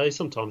dull day,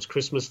 sometimes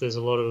Christmas, there's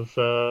a lot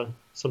of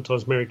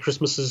sometimes Merry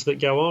Christmases that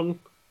go on.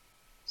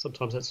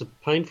 Sometimes that's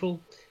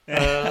painful.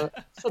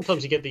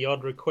 Sometimes you get the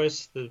odd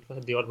request. They've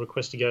had the odd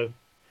request to go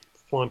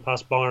flying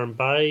past Byron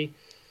Bay,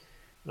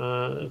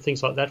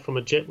 things like that from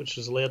a jet, which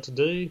is allowed to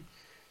do.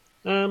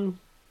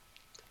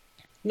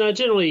 No,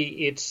 generally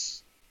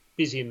it's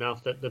busy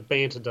enough that the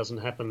banter doesn't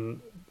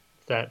happen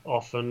that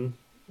often.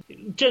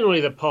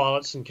 Generally, the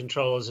pilots and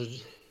controllers are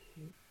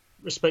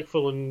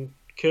respectful and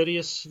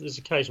courteous. There's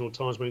occasional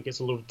times when it gets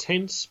a little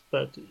tense,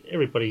 but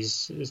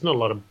there's not a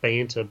lot of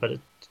banter, but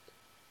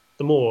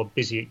the more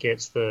busy it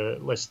gets, the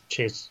less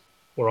chance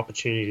or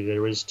opportunity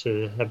there is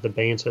to have the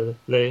banter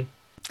there.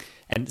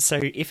 And so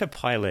if a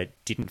pilot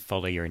didn't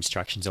follow your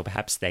instructions, or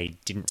perhaps they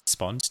didn't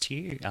respond to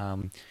you,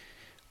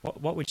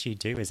 what would you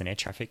do as an air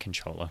traffic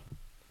controller?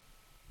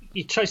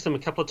 You chase them a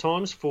couple of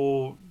times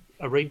for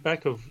a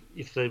readback of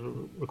if they're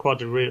required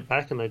to read it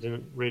back and they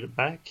didn't read it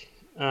back.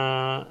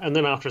 And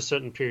then after a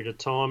certain period of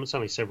time, it's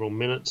only several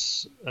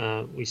minutes,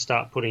 we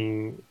start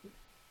putting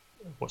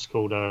what's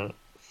called a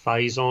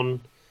phase on,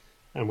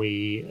 and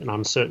an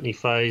uncertainty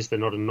phase. They're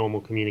not in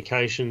normal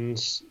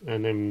communications.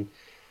 And then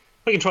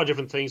we can try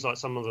different things, like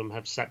some of them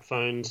have sat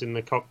phones in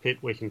the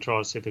cockpit. We can try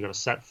to see if they've got a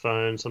sat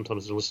phone.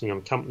 Sometimes they're listening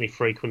on company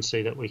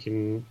frequency that we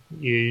can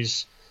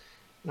use.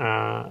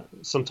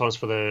 Sometimes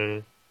for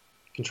the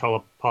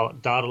controller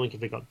pilot data link. If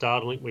they've got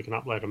data link, we can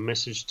upload a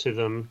message to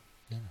them.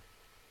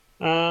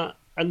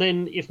 And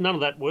then if none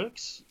of that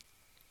works,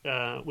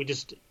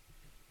 the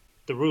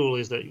rule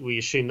is that we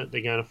assume that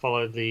they're going to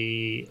follow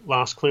the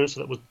last clearance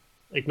that was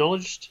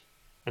acknowledged,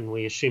 and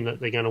we assume that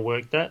they're going to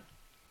work that.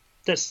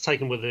 That's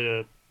taken with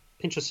a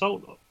pinch of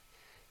salt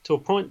to a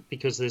point,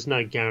 because there's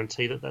no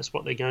guarantee that that's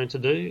what they're going to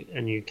do,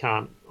 and you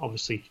can't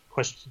obviously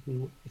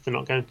question if they're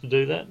not going to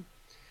do that.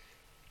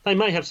 They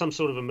may have some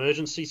sort of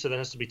emergency, so that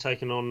has to be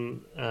taken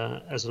on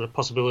as a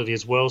possibility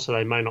as well, so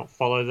they may not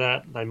follow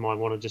that. They might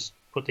want to just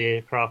put the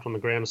aircraft on the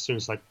ground as soon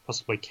as they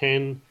possibly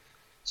can.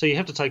 So you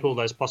have to take all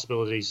those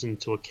possibilities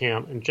into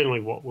account, and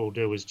generally what we'll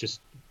do is just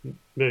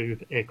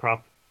move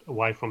aircraft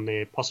away from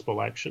their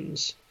possible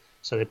actions.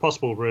 So their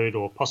possible route,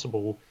 or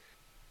possible,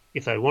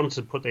 if they wanted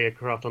to put the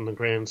aircraft on the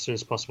ground as soon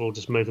as possible,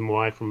 just move them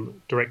away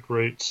from direct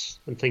routes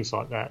and things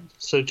like that.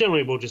 So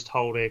generally we'll just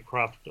hold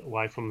aircraft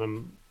away from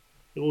them.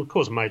 It will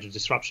cause a major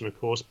disruption, of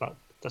course, but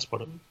that's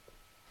what it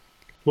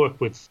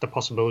work with the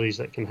possibilities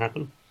that can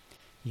happen.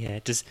 Yeah.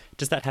 Does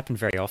that happen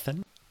very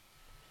often?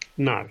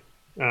 No.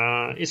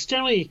 It's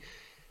generally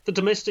the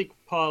domestic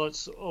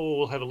pilots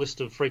all have a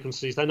list of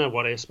frequencies. They know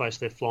what airspace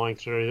they're flying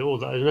through, or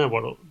they know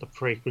what the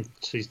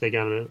frequencies they're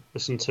going to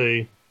listen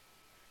to.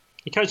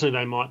 Occasionally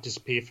they might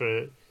disappear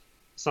for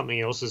something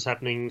else is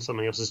happening,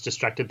 something else has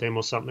distracted them,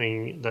 or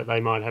something that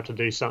they might have to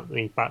do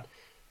something, but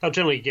they'll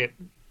generally get...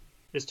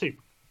 There's two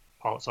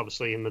pilots,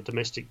 obviously, in the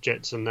domestic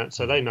jets and that,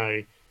 so they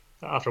know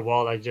after a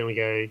while they generally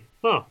go,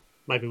 oh,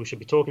 maybe we should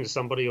be talking to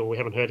somebody, or we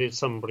haven't heard it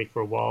somebody for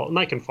a while, and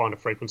they can find a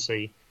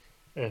frequency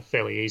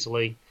fairly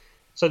easily.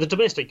 So the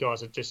domestic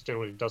guys, it just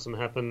generally doesn't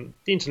happen.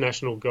 The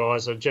international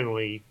guys are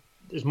generally,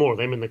 there's more of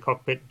them in the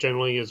cockpit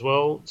generally as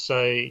well,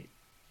 so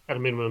at a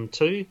minimum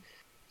 2.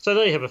 So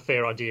they have a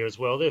fair idea as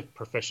well. They're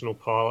professional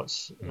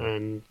pilots,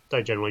 and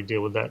they generally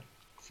deal with that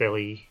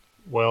fairly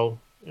well.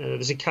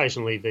 There's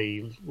occasionally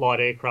the light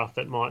aircraft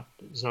that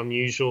is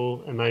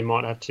unusual, and they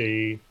might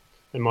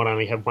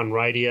only have one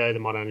radio,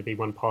 there might only be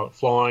one pilot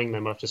flying,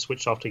 they might have to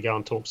switch off to go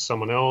and talk to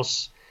someone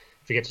else,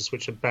 forget to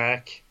switch it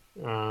back.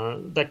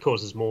 That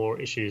causes more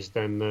issues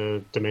than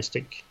the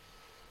domestic.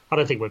 I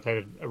don't think we've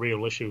had a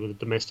real issue with a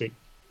domestic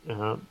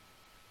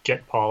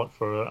jet pilot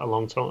for a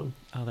long time.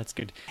 Oh, that's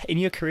good. In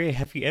your career,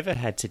 have you ever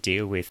had to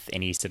deal with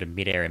any sort of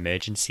mid-air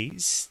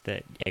emergencies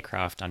that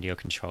aircraft under your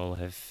control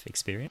have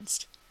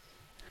experienced?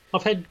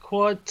 I've had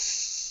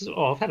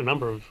I've had a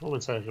number of, I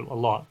wouldn't say a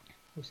lot.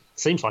 It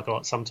seems like a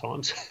lot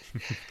sometimes.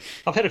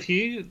 I've had a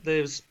few.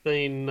 There's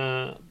been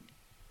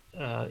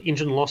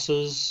engine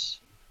losses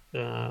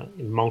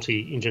in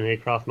multi-engine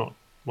aircraft, not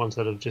ones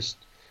that have just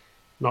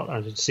not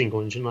a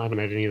single engine. I haven't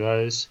had any of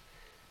those.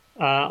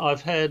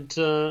 I've had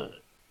a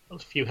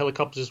few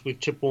helicopters with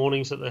chip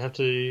warnings that they have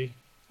to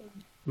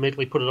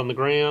immediately put it on the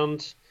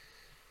ground.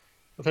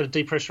 I've had a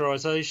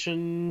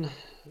depressurization,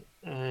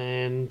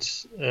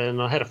 and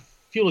I had a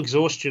fuel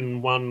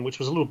exhaustion one, which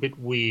was a little bit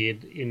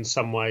weird in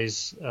some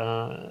ways.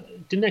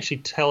 Didn't actually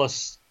tell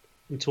us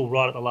until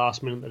right at the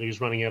last minute that he was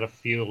running out of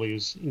fuel. He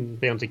was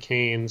inbound to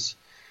Cairns,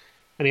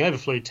 and he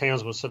overflew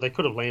Townsville, so they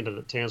could have landed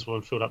at Townsville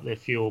and filled up their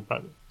fuel,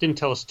 but didn't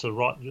tell us to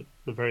right at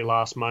the very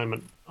last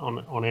moment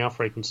on our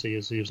frequency,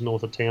 as he was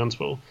north of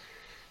Townsville.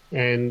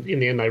 And in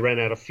the end, they ran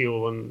out of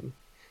fuel, and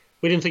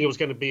we didn't think it was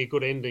going to be a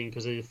good ending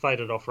because he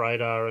faded off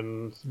radar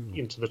and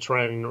into the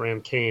terrain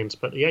around Cairns,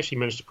 but he actually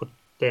managed to put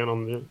down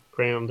on the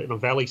ground in a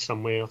valley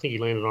somewhere. I think he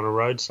landed on a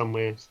road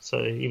somewhere,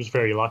 so he was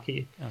very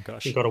lucky. Oh,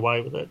 gosh. He got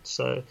away with it.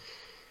 So,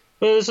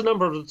 but there's a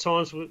number of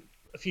times with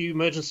a few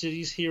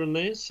emergencies here and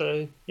there,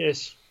 so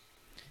yes.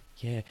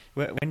 Yeah,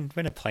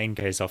 when a plane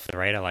goes off the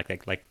radar,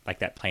 like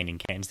that plane in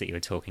Cairns that you were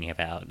talking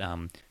about,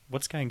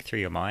 what's going through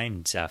your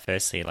mind?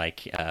 Firstly,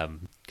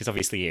 because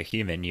obviously you're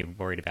human, you're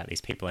worried about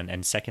these people,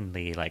 and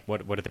secondly,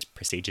 what are the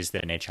procedures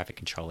that an air traffic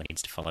controller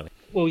needs to follow?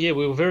 Well, yeah,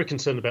 we were very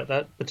concerned about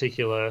that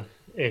particular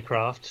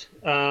aircraft.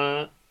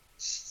 Well,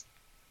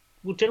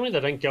 generally they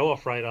don't go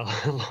off radar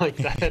like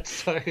that,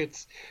 so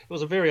it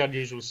was a very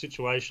unusual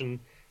situation.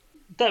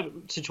 That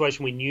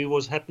situation we knew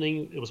was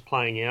happening, it was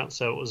playing out,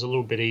 so it was a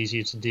little bit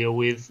easier to deal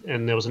with,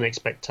 and there was an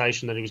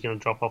expectation that he was going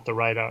to drop off the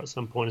radar at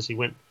some point as he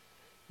went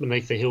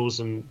beneath the hills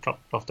and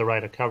dropped off the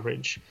radar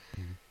coverage.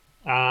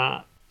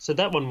 So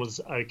that one was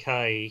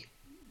okay.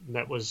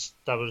 They were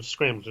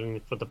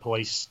scrambling for the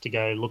police to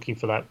go looking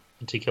for that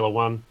particular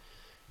one.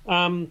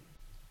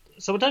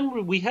 So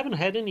I haven't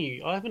had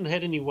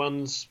any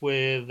ones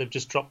where they've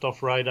just dropped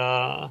off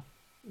radar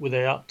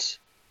without.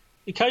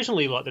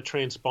 Occasionally, like the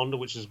transponder,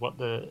 which is what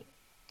the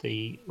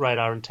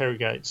radar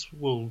interrogates,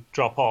 will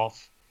drop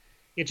off.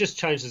 It just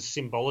changes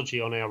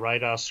symbology on our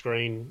radar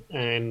screen,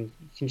 and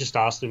you can just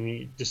ask them,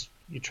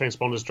 your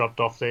transponder's dropped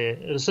off there.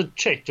 And it's a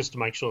check just to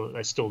make sure that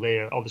they're still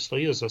there,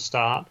 obviously, as a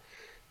start,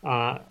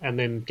 and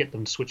then get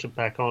them to switch it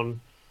back on.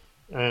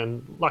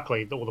 And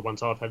luckily, all the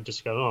ones I've had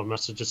just go, I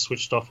must have just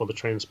switched off, or the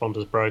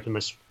transponder's broken.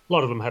 A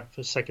lot of them have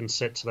a second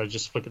set, so they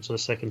just flick it to the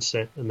second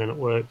set, and then it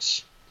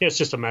works. Yeah, it's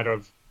just a matter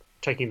of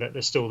checking that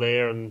they're still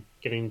there and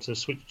getting to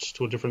switch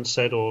to a different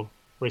set or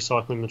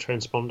recycling the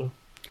transponder.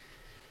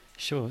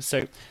 Sure.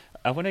 So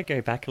I want to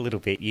go back a little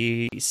bit.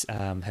 You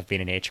have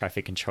been an air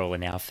traffic controller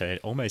now for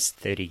almost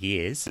 30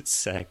 years.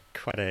 It's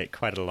quite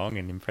a long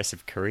and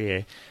impressive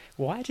career.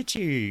 Why did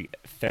you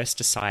first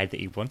decide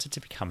that you wanted to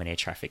become an air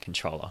traffic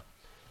controller?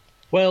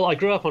 Well, I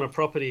grew up on a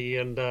property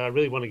and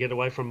really want to get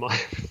away from my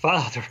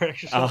father,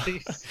 actually. Oh.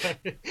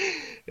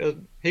 So,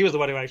 he was the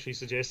one who actually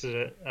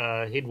suggested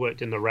it. He'd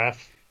worked in the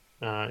RAF,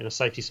 in a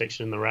safety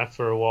section in the RAF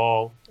for a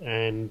while,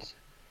 and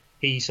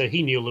he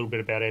knew a little bit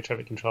about air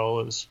traffic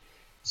controllers.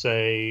 So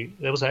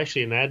there was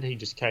actually an ad.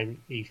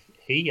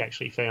 He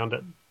actually found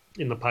it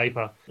in the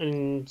paper,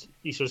 and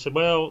he sort of said,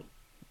 "Well,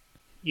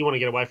 you want to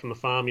get away from the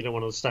farm. You don't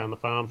want to stay on the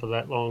farm for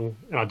that long."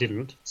 And I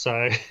didn't,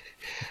 so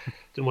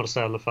didn't want to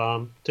stay on the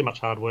farm. Too much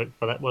hard work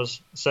for that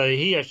was. So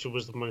he actually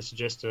was the one who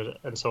suggested it,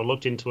 and so I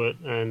looked into it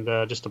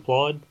and just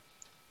applied,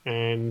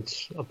 and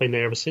I've been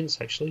there ever since,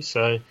 actually.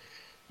 So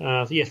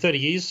 30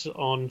 years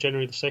on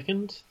January the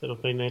 2nd that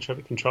I've been an air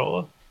traffic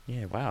controller.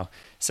 Yeah, wow.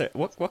 So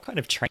what kind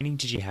of training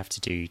did you have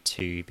to do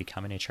to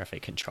become an air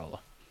traffic controller?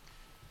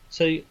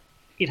 So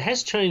it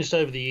has changed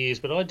over the years,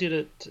 but I did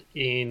it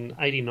in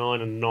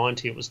 89 and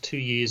 90. It was 2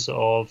 years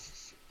of,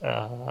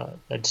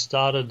 they'd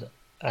started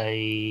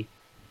a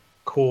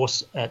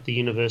course at the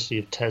University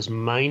of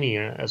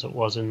Tasmania, as it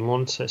was in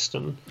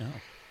Launceston,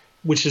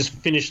 which is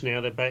finished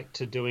now. They're back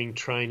to doing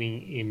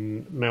training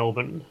in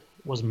Melbourne.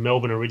 It was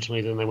Melbourne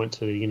originally, then they went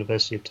to the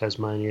University of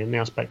Tasmania.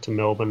 Now it's back to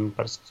Melbourne,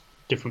 but it's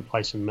a different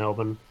place in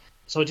Melbourne.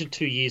 So I did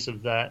 2 years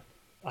of that.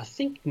 I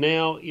think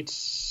now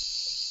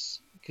it's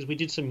because we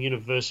did some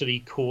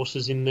university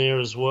courses in there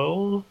as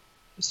well.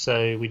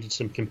 So we did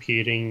some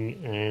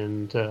computing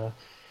and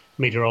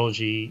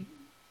meteorology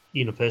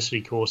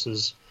university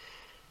courses.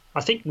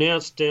 I think now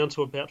it's down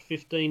to about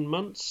 15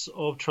 months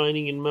of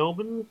training in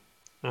Melbourne,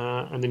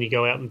 and then you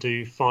go out and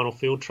do final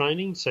field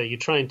training. So you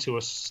train to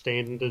a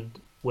standard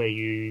where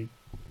you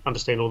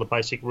understand all the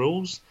basic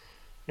rules,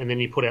 and then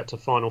you put out to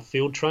final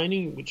field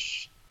training,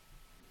 which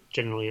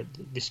generally in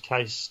this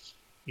case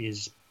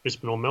is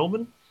Brisbane or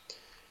Melbourne.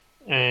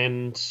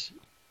 And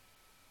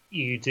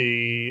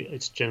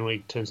it generally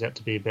turns out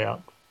to be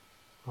about,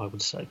 I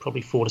would say,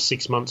 probably 4 to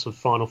 6 months of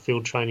final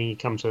field training. You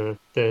come to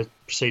the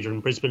procedure in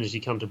Brisbane is you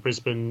come to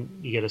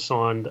Brisbane, you get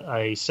assigned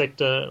a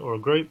sector or a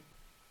group,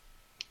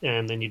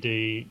 and then you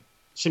do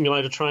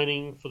simulator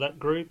training for that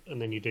group,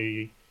 and then you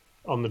do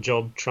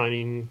on-the-job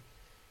training,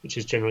 which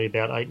is generally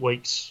about 8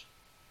 weeks.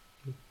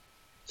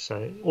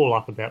 So all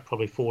up about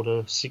probably 4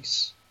 to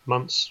 6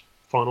 months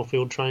final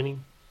field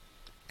training.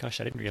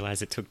 Gosh, I didn't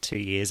realise it took 2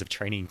 years of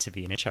training to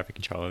be an air traffic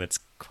controller. That's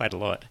quite a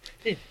lot.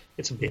 Yeah,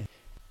 it's a bit. Yeah.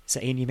 So,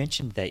 Ian, you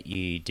mentioned that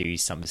you do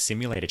some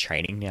simulator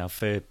training. Now,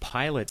 for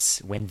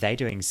pilots, when they're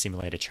doing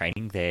simulator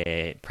training,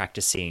 they're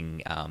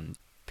practicing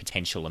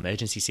potential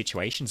emergency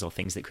situations or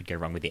things that could go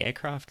wrong with the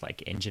aircraft,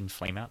 like engine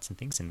flameouts and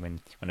things. And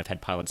when I've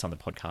had pilots on the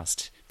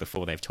podcast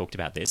before, they've talked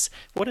about this.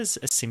 What does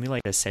a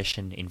simulator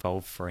session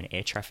involve for an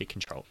air traffic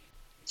control?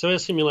 So our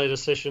simulator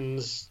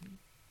sessions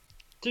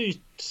do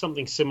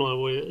something similar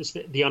with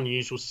the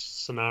unusual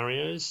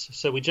scenarios.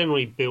 So we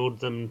generally build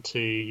them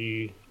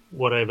to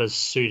whatever's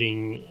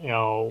suiting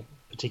our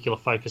particular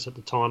focus at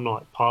the time,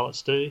 like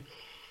pilots do.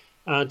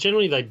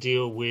 Generally, they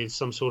deal with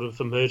some sort of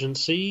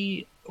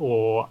emergency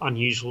or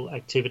unusual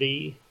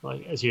activity,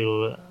 like as you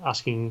were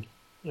asking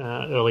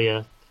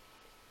earlier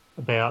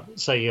about,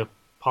 say, a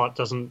pilot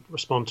doesn't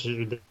respond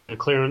to the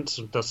clearance,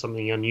 does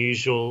something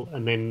unusual,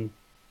 and then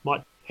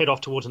might head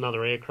off towards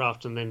another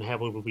aircraft, and then how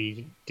would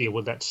we deal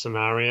with that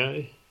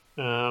scenario?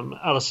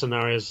 Other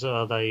scenarios,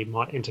 they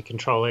might enter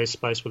control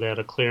airspace without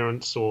a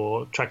clearance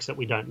or tracks that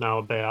we don't know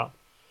about.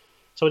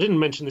 So I didn't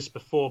mention this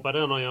before, but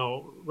on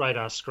our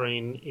radar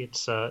screen,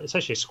 it's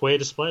actually a square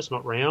display. It's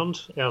not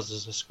round. Ours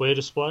is a square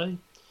display.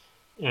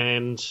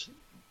 And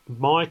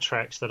my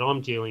tracks that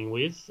I'm dealing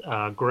with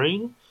are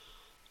green,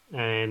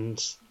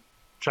 and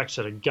tracks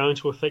that are going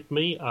to affect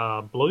me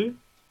are blue.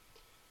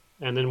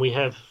 And then we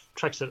have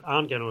tracks that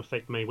aren't going to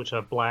affect me, which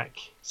are black.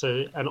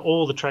 So, and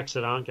all the tracks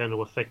that aren't going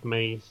to affect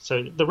me.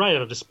 So the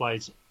radar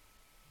displays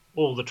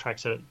all the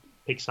tracks that it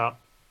picks up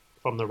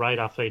from the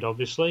radar feed,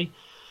 obviously.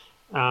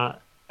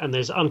 And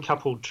there's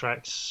uncoupled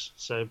tracks.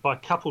 So by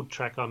coupled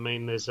track, I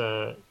mean there's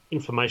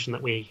information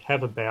that we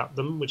have about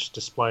them, which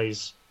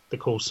displays the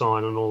call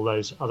sign and all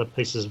those other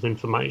pieces of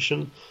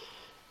information.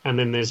 And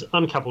then there's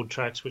uncoupled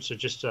tracks, which are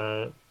just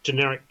a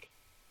generic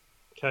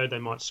code. They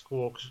might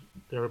squawk.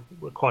 They're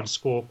required to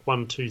squawk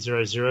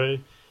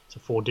 1200. It's a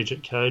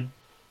 4-digit code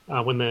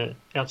when they're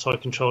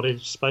outside controlled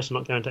airspace and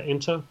not going to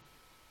enter.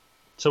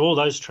 So all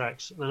those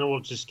tracks, and all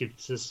it just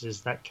gives us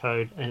is that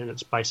code and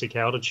its basic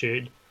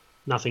altitude,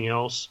 nothing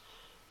else.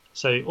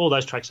 So all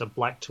those tracks are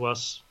black to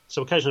us.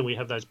 So occasionally we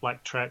have those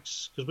black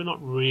tracks because we're not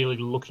really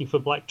looking for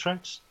black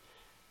tracks.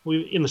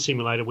 In the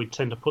simulator, we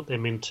tend to put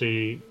them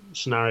into a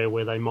scenario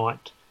where they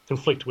might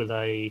conflict with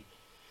a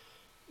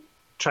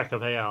track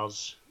of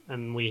ours.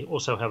 And we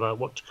also have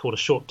what's called a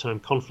short-term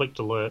conflict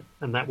alert,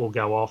 and that will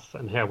go off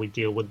and how we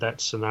deal with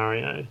that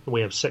scenario. We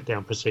have set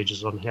down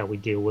procedures on how we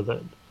deal with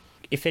it.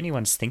 if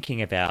anyone's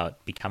thinking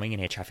about becoming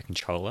an air traffic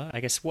controller, I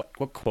guess what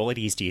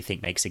qualities do you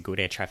think makes a good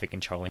air traffic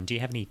controller? And do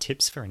you have any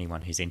tips for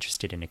anyone who's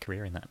interested in a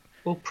career in that?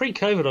 Well,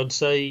 pre-COVID, I'd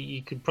say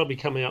you could probably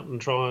come out and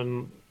try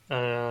and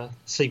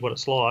see what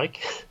it's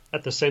like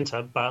at the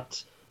centre,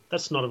 but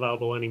that's not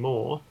available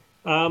anymore.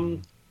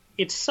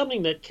 It's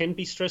something that can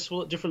be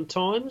stressful at different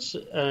times.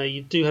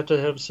 You do have to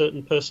have a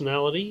certain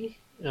personality.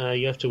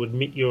 You have to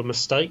admit your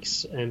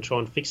mistakes and try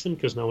and fix them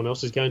because no one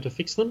else is going to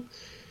fix them.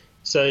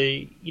 So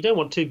you don't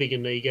want too big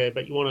an ego,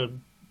 but you want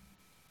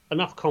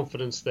enough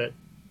confidence that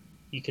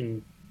you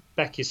can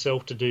back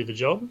yourself to do the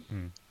job.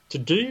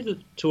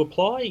 To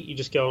apply, you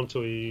just go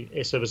onto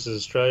Air Services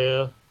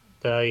Australia.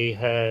 They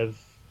have,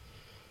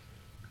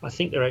 I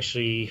think they're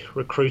actually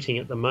recruiting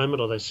at the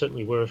moment, or they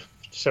certainly were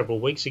several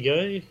weeks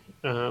ago.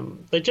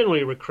 They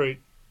generally recruit.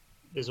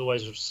 There's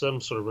always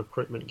some sort of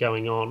recruitment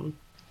going on,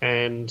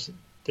 and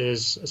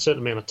there's a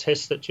certain amount of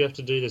tests that you have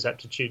to do. There's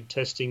aptitude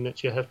testing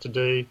that you have to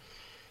do.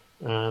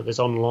 It's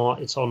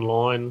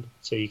online,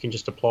 so you can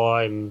just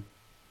apply and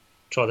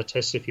try the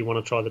tests if you want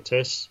to try the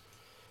tests.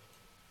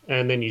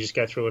 And then you just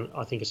go through,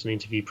 I think it's an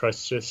interview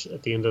process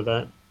at the end of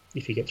that,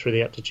 if you get through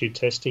the aptitude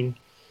testing.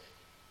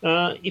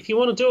 If you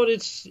want to do it,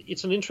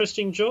 it's an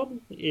interesting job.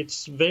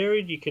 It's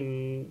varied.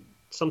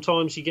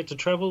 Sometimes you get to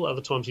travel,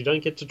 other times you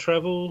don't get to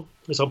travel.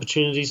 There's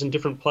opportunities in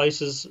different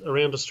places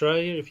around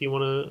Australia if you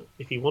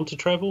want to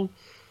travel.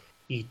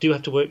 You do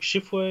have to work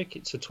shift work.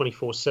 It's a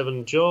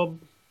 24/7 job.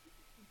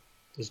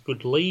 There's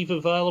good leave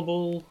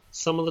available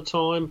some of the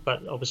time,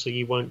 but obviously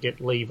you won't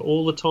get leave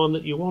all the time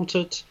that you want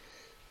it.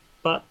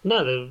 But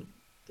no,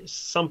 there's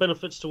some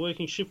benefits to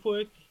working shift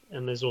work,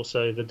 and there's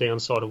also the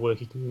downside of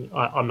working.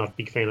 I'm not a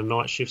big fan of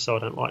night shifts, so I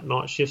don't like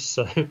night shifts.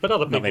 So, but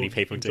other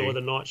people enjoy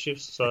the night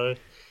shifts. So,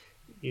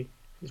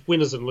 there's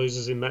winners and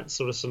losers in that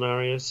sort of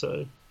scenario.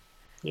 So,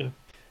 yeah.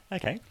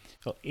 Okay.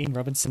 Well, Ian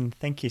Robinson,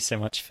 thank you so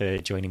much for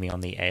joining me on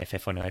the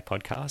AFF On Air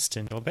podcast,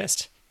 and all the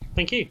best.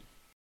 Thank you.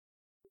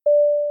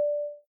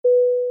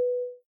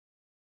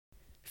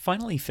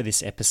 Finally, for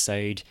this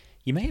episode,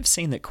 you may have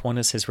seen that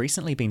Qantas has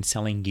recently been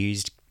selling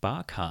used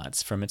bar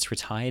carts from its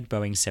retired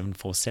Boeing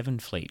 747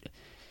 fleet.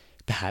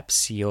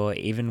 Perhaps you're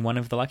even one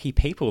of the lucky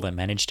people that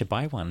managed to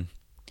buy one.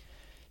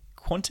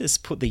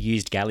 Qantas put the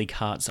used galley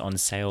carts on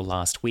sale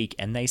last week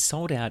and they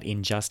sold out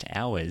in just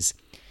hours.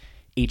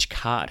 Each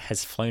cart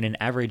has flown an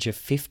average of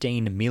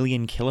 15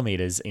 million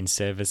kilometres in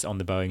service on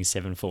the Boeing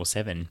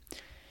 747.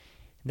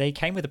 They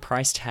came with a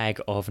price tag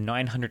of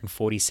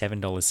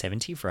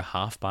 $947.70 for a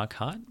half bar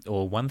cart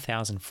or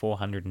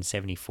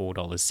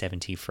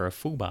 $1,474.70 for a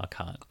full bar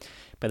cart,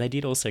 but they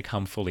did also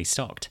come fully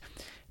stocked.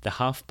 The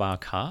half bar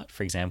cart,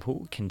 for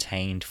example,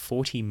 contained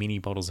 40 mini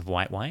bottles of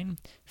white wine,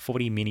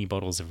 40 mini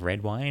bottles of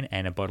red wine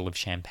and a bottle of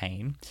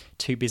champagne,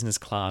 2 business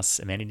class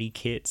amenity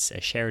kits,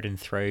 a Sheraton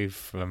throw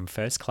from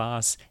first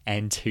class,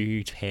 and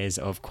 2 pairs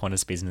of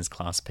Qantas business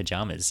class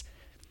pyjamas.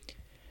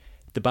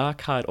 The bar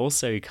cart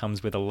also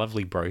comes with a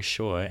lovely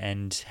brochure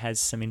and has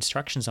some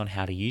instructions on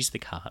how to use the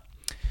cart.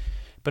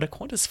 But a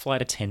Qantas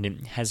flight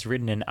attendant has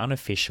written an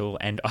unofficial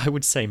and I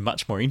would say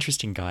much more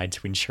interesting guide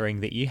to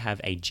ensuring that you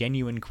have a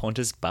genuine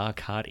Qantas bar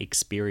cart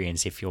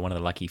experience if you're one of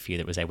the lucky few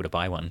that was able to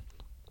buy one.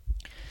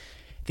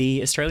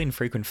 The Australian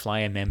Frequent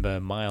Flyer member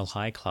Mile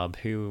High Club,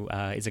 who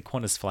is a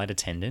Qantas flight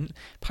attendant,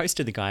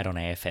 posted the guide on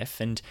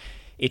AFF, and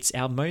it's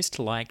our most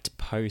liked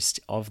post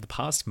of the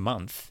past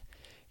month.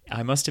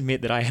 I must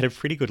admit that I had a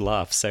pretty good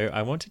laugh, so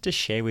I wanted to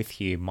share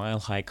with you Mile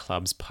High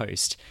Club's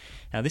post.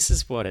 Now, this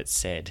is what it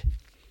said.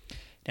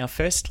 Now,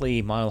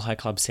 firstly, Mile High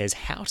Club says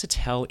how to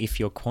tell if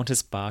your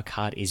Qantas bar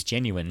cart is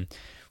genuine.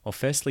 Well,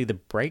 firstly, the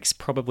brakes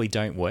probably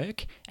don't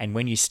work, and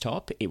when you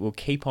stop, it will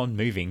keep on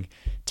moving.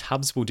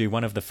 Tubs will do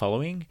one of the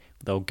following.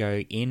 They'll go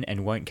in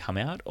and won't come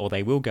out, or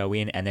they will go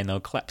in and then they'll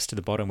collapse to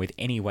the bottom with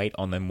any weight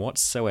on them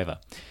whatsoever.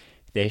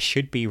 There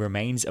should be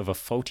remains of a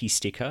faulty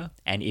sticker,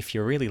 and if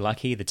you're really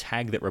lucky, the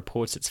tag that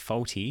reports it's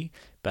faulty,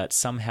 but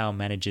somehow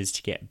manages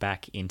to get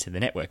back into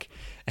the network.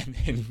 And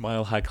then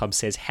Mile High Club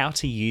says how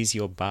to use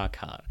your bar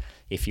cart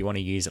if you want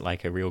to use it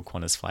like a real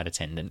Qantas flight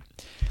attendant.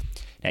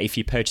 Now, if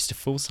you purchased a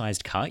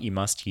full-sized cart, you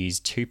must use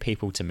 2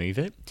 people to move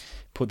it.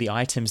 Put the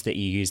items that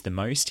you use the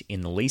most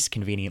in the least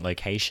convenient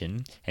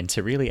location, and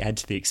to really add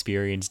to the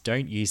experience,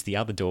 don't use the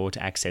other door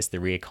to access the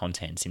rear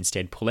contents.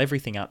 Instead, pull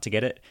everything out to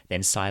get it,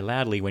 then sigh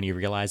loudly when you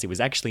realise it was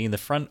actually in the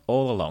front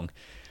all along.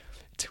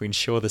 To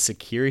ensure the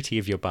security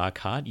of your bar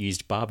cart,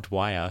 use barbed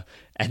wire,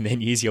 and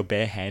then use your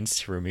bare hands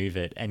to remove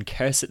it, and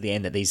curse at the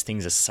end that these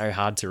things are so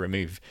hard to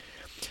remove.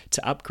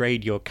 To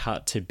upgrade your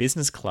cart to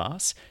business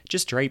class,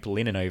 just drape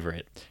linen over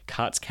it.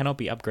 Carts cannot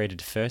be upgraded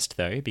first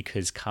though,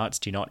 because carts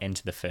do not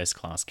enter the first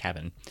class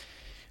cabin.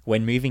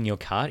 When moving your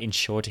cart,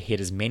 ensure to hit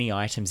as many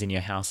items in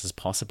your house as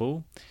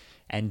possible.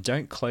 And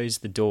don't close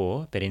the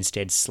door, but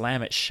instead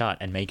slam it shut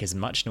and make as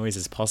much noise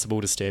as possible,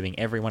 disturbing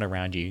everyone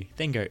around you.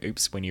 Then go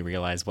oops when you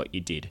realise what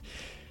you did.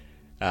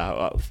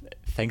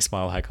 Thanks,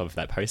 Mile High Club, for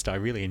that post. I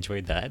really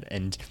enjoyed that.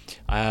 And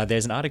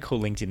there's an article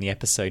linked in the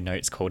episode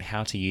notes called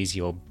How to Use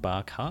Your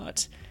Bar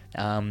Cart.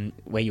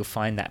 where you'll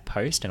find that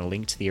post and a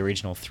link to the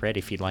original thread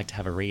if you'd like to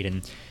have a read.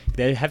 And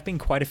there have been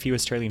quite a few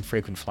Australian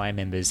Frequent Flyer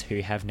members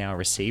who have now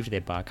received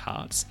their bar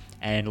carts,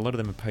 and a lot of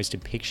them have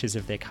posted pictures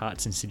of their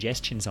carts and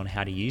suggestions on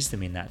how to use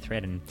them in that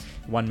thread, and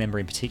one member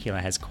in particular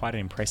has quite an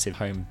impressive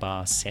home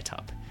bar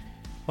setup.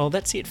 Well,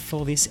 that's it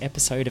for this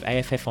episode of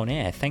AFF On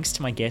Air. Thanks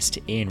to my guest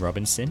Ian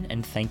Robinson,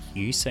 and thank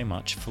you so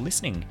much for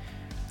listening.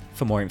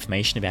 For more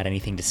information about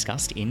anything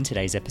discussed in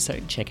today's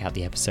episode, check out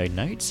the episode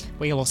notes,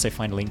 where you'll also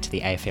find a link to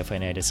the AFF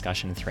On Air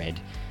discussion thread.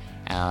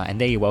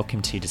 And there you're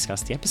welcome to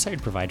discuss the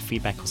episode, provide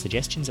feedback or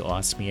suggestions, or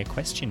ask me a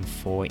question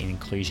for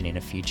inclusion in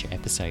a future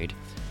episode.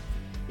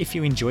 If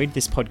you enjoyed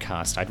this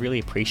podcast, I'd really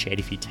appreciate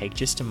if you take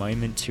just a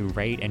moment to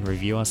rate and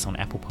review us on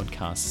Apple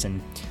Podcasts,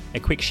 and a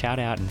quick shout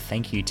out and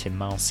thank you to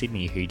Miles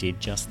Sydney, who did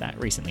just that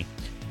recently.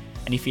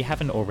 And if you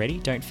haven't already,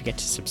 don't forget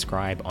to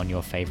subscribe on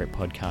your favourite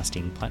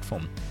podcasting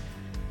platform.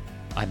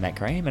 I'm Matt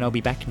Graham, and I'll be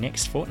back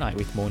next fortnight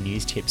with more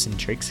news, tips and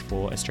tricks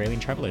for Australian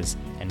travellers.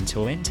 And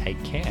until then,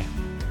 take care.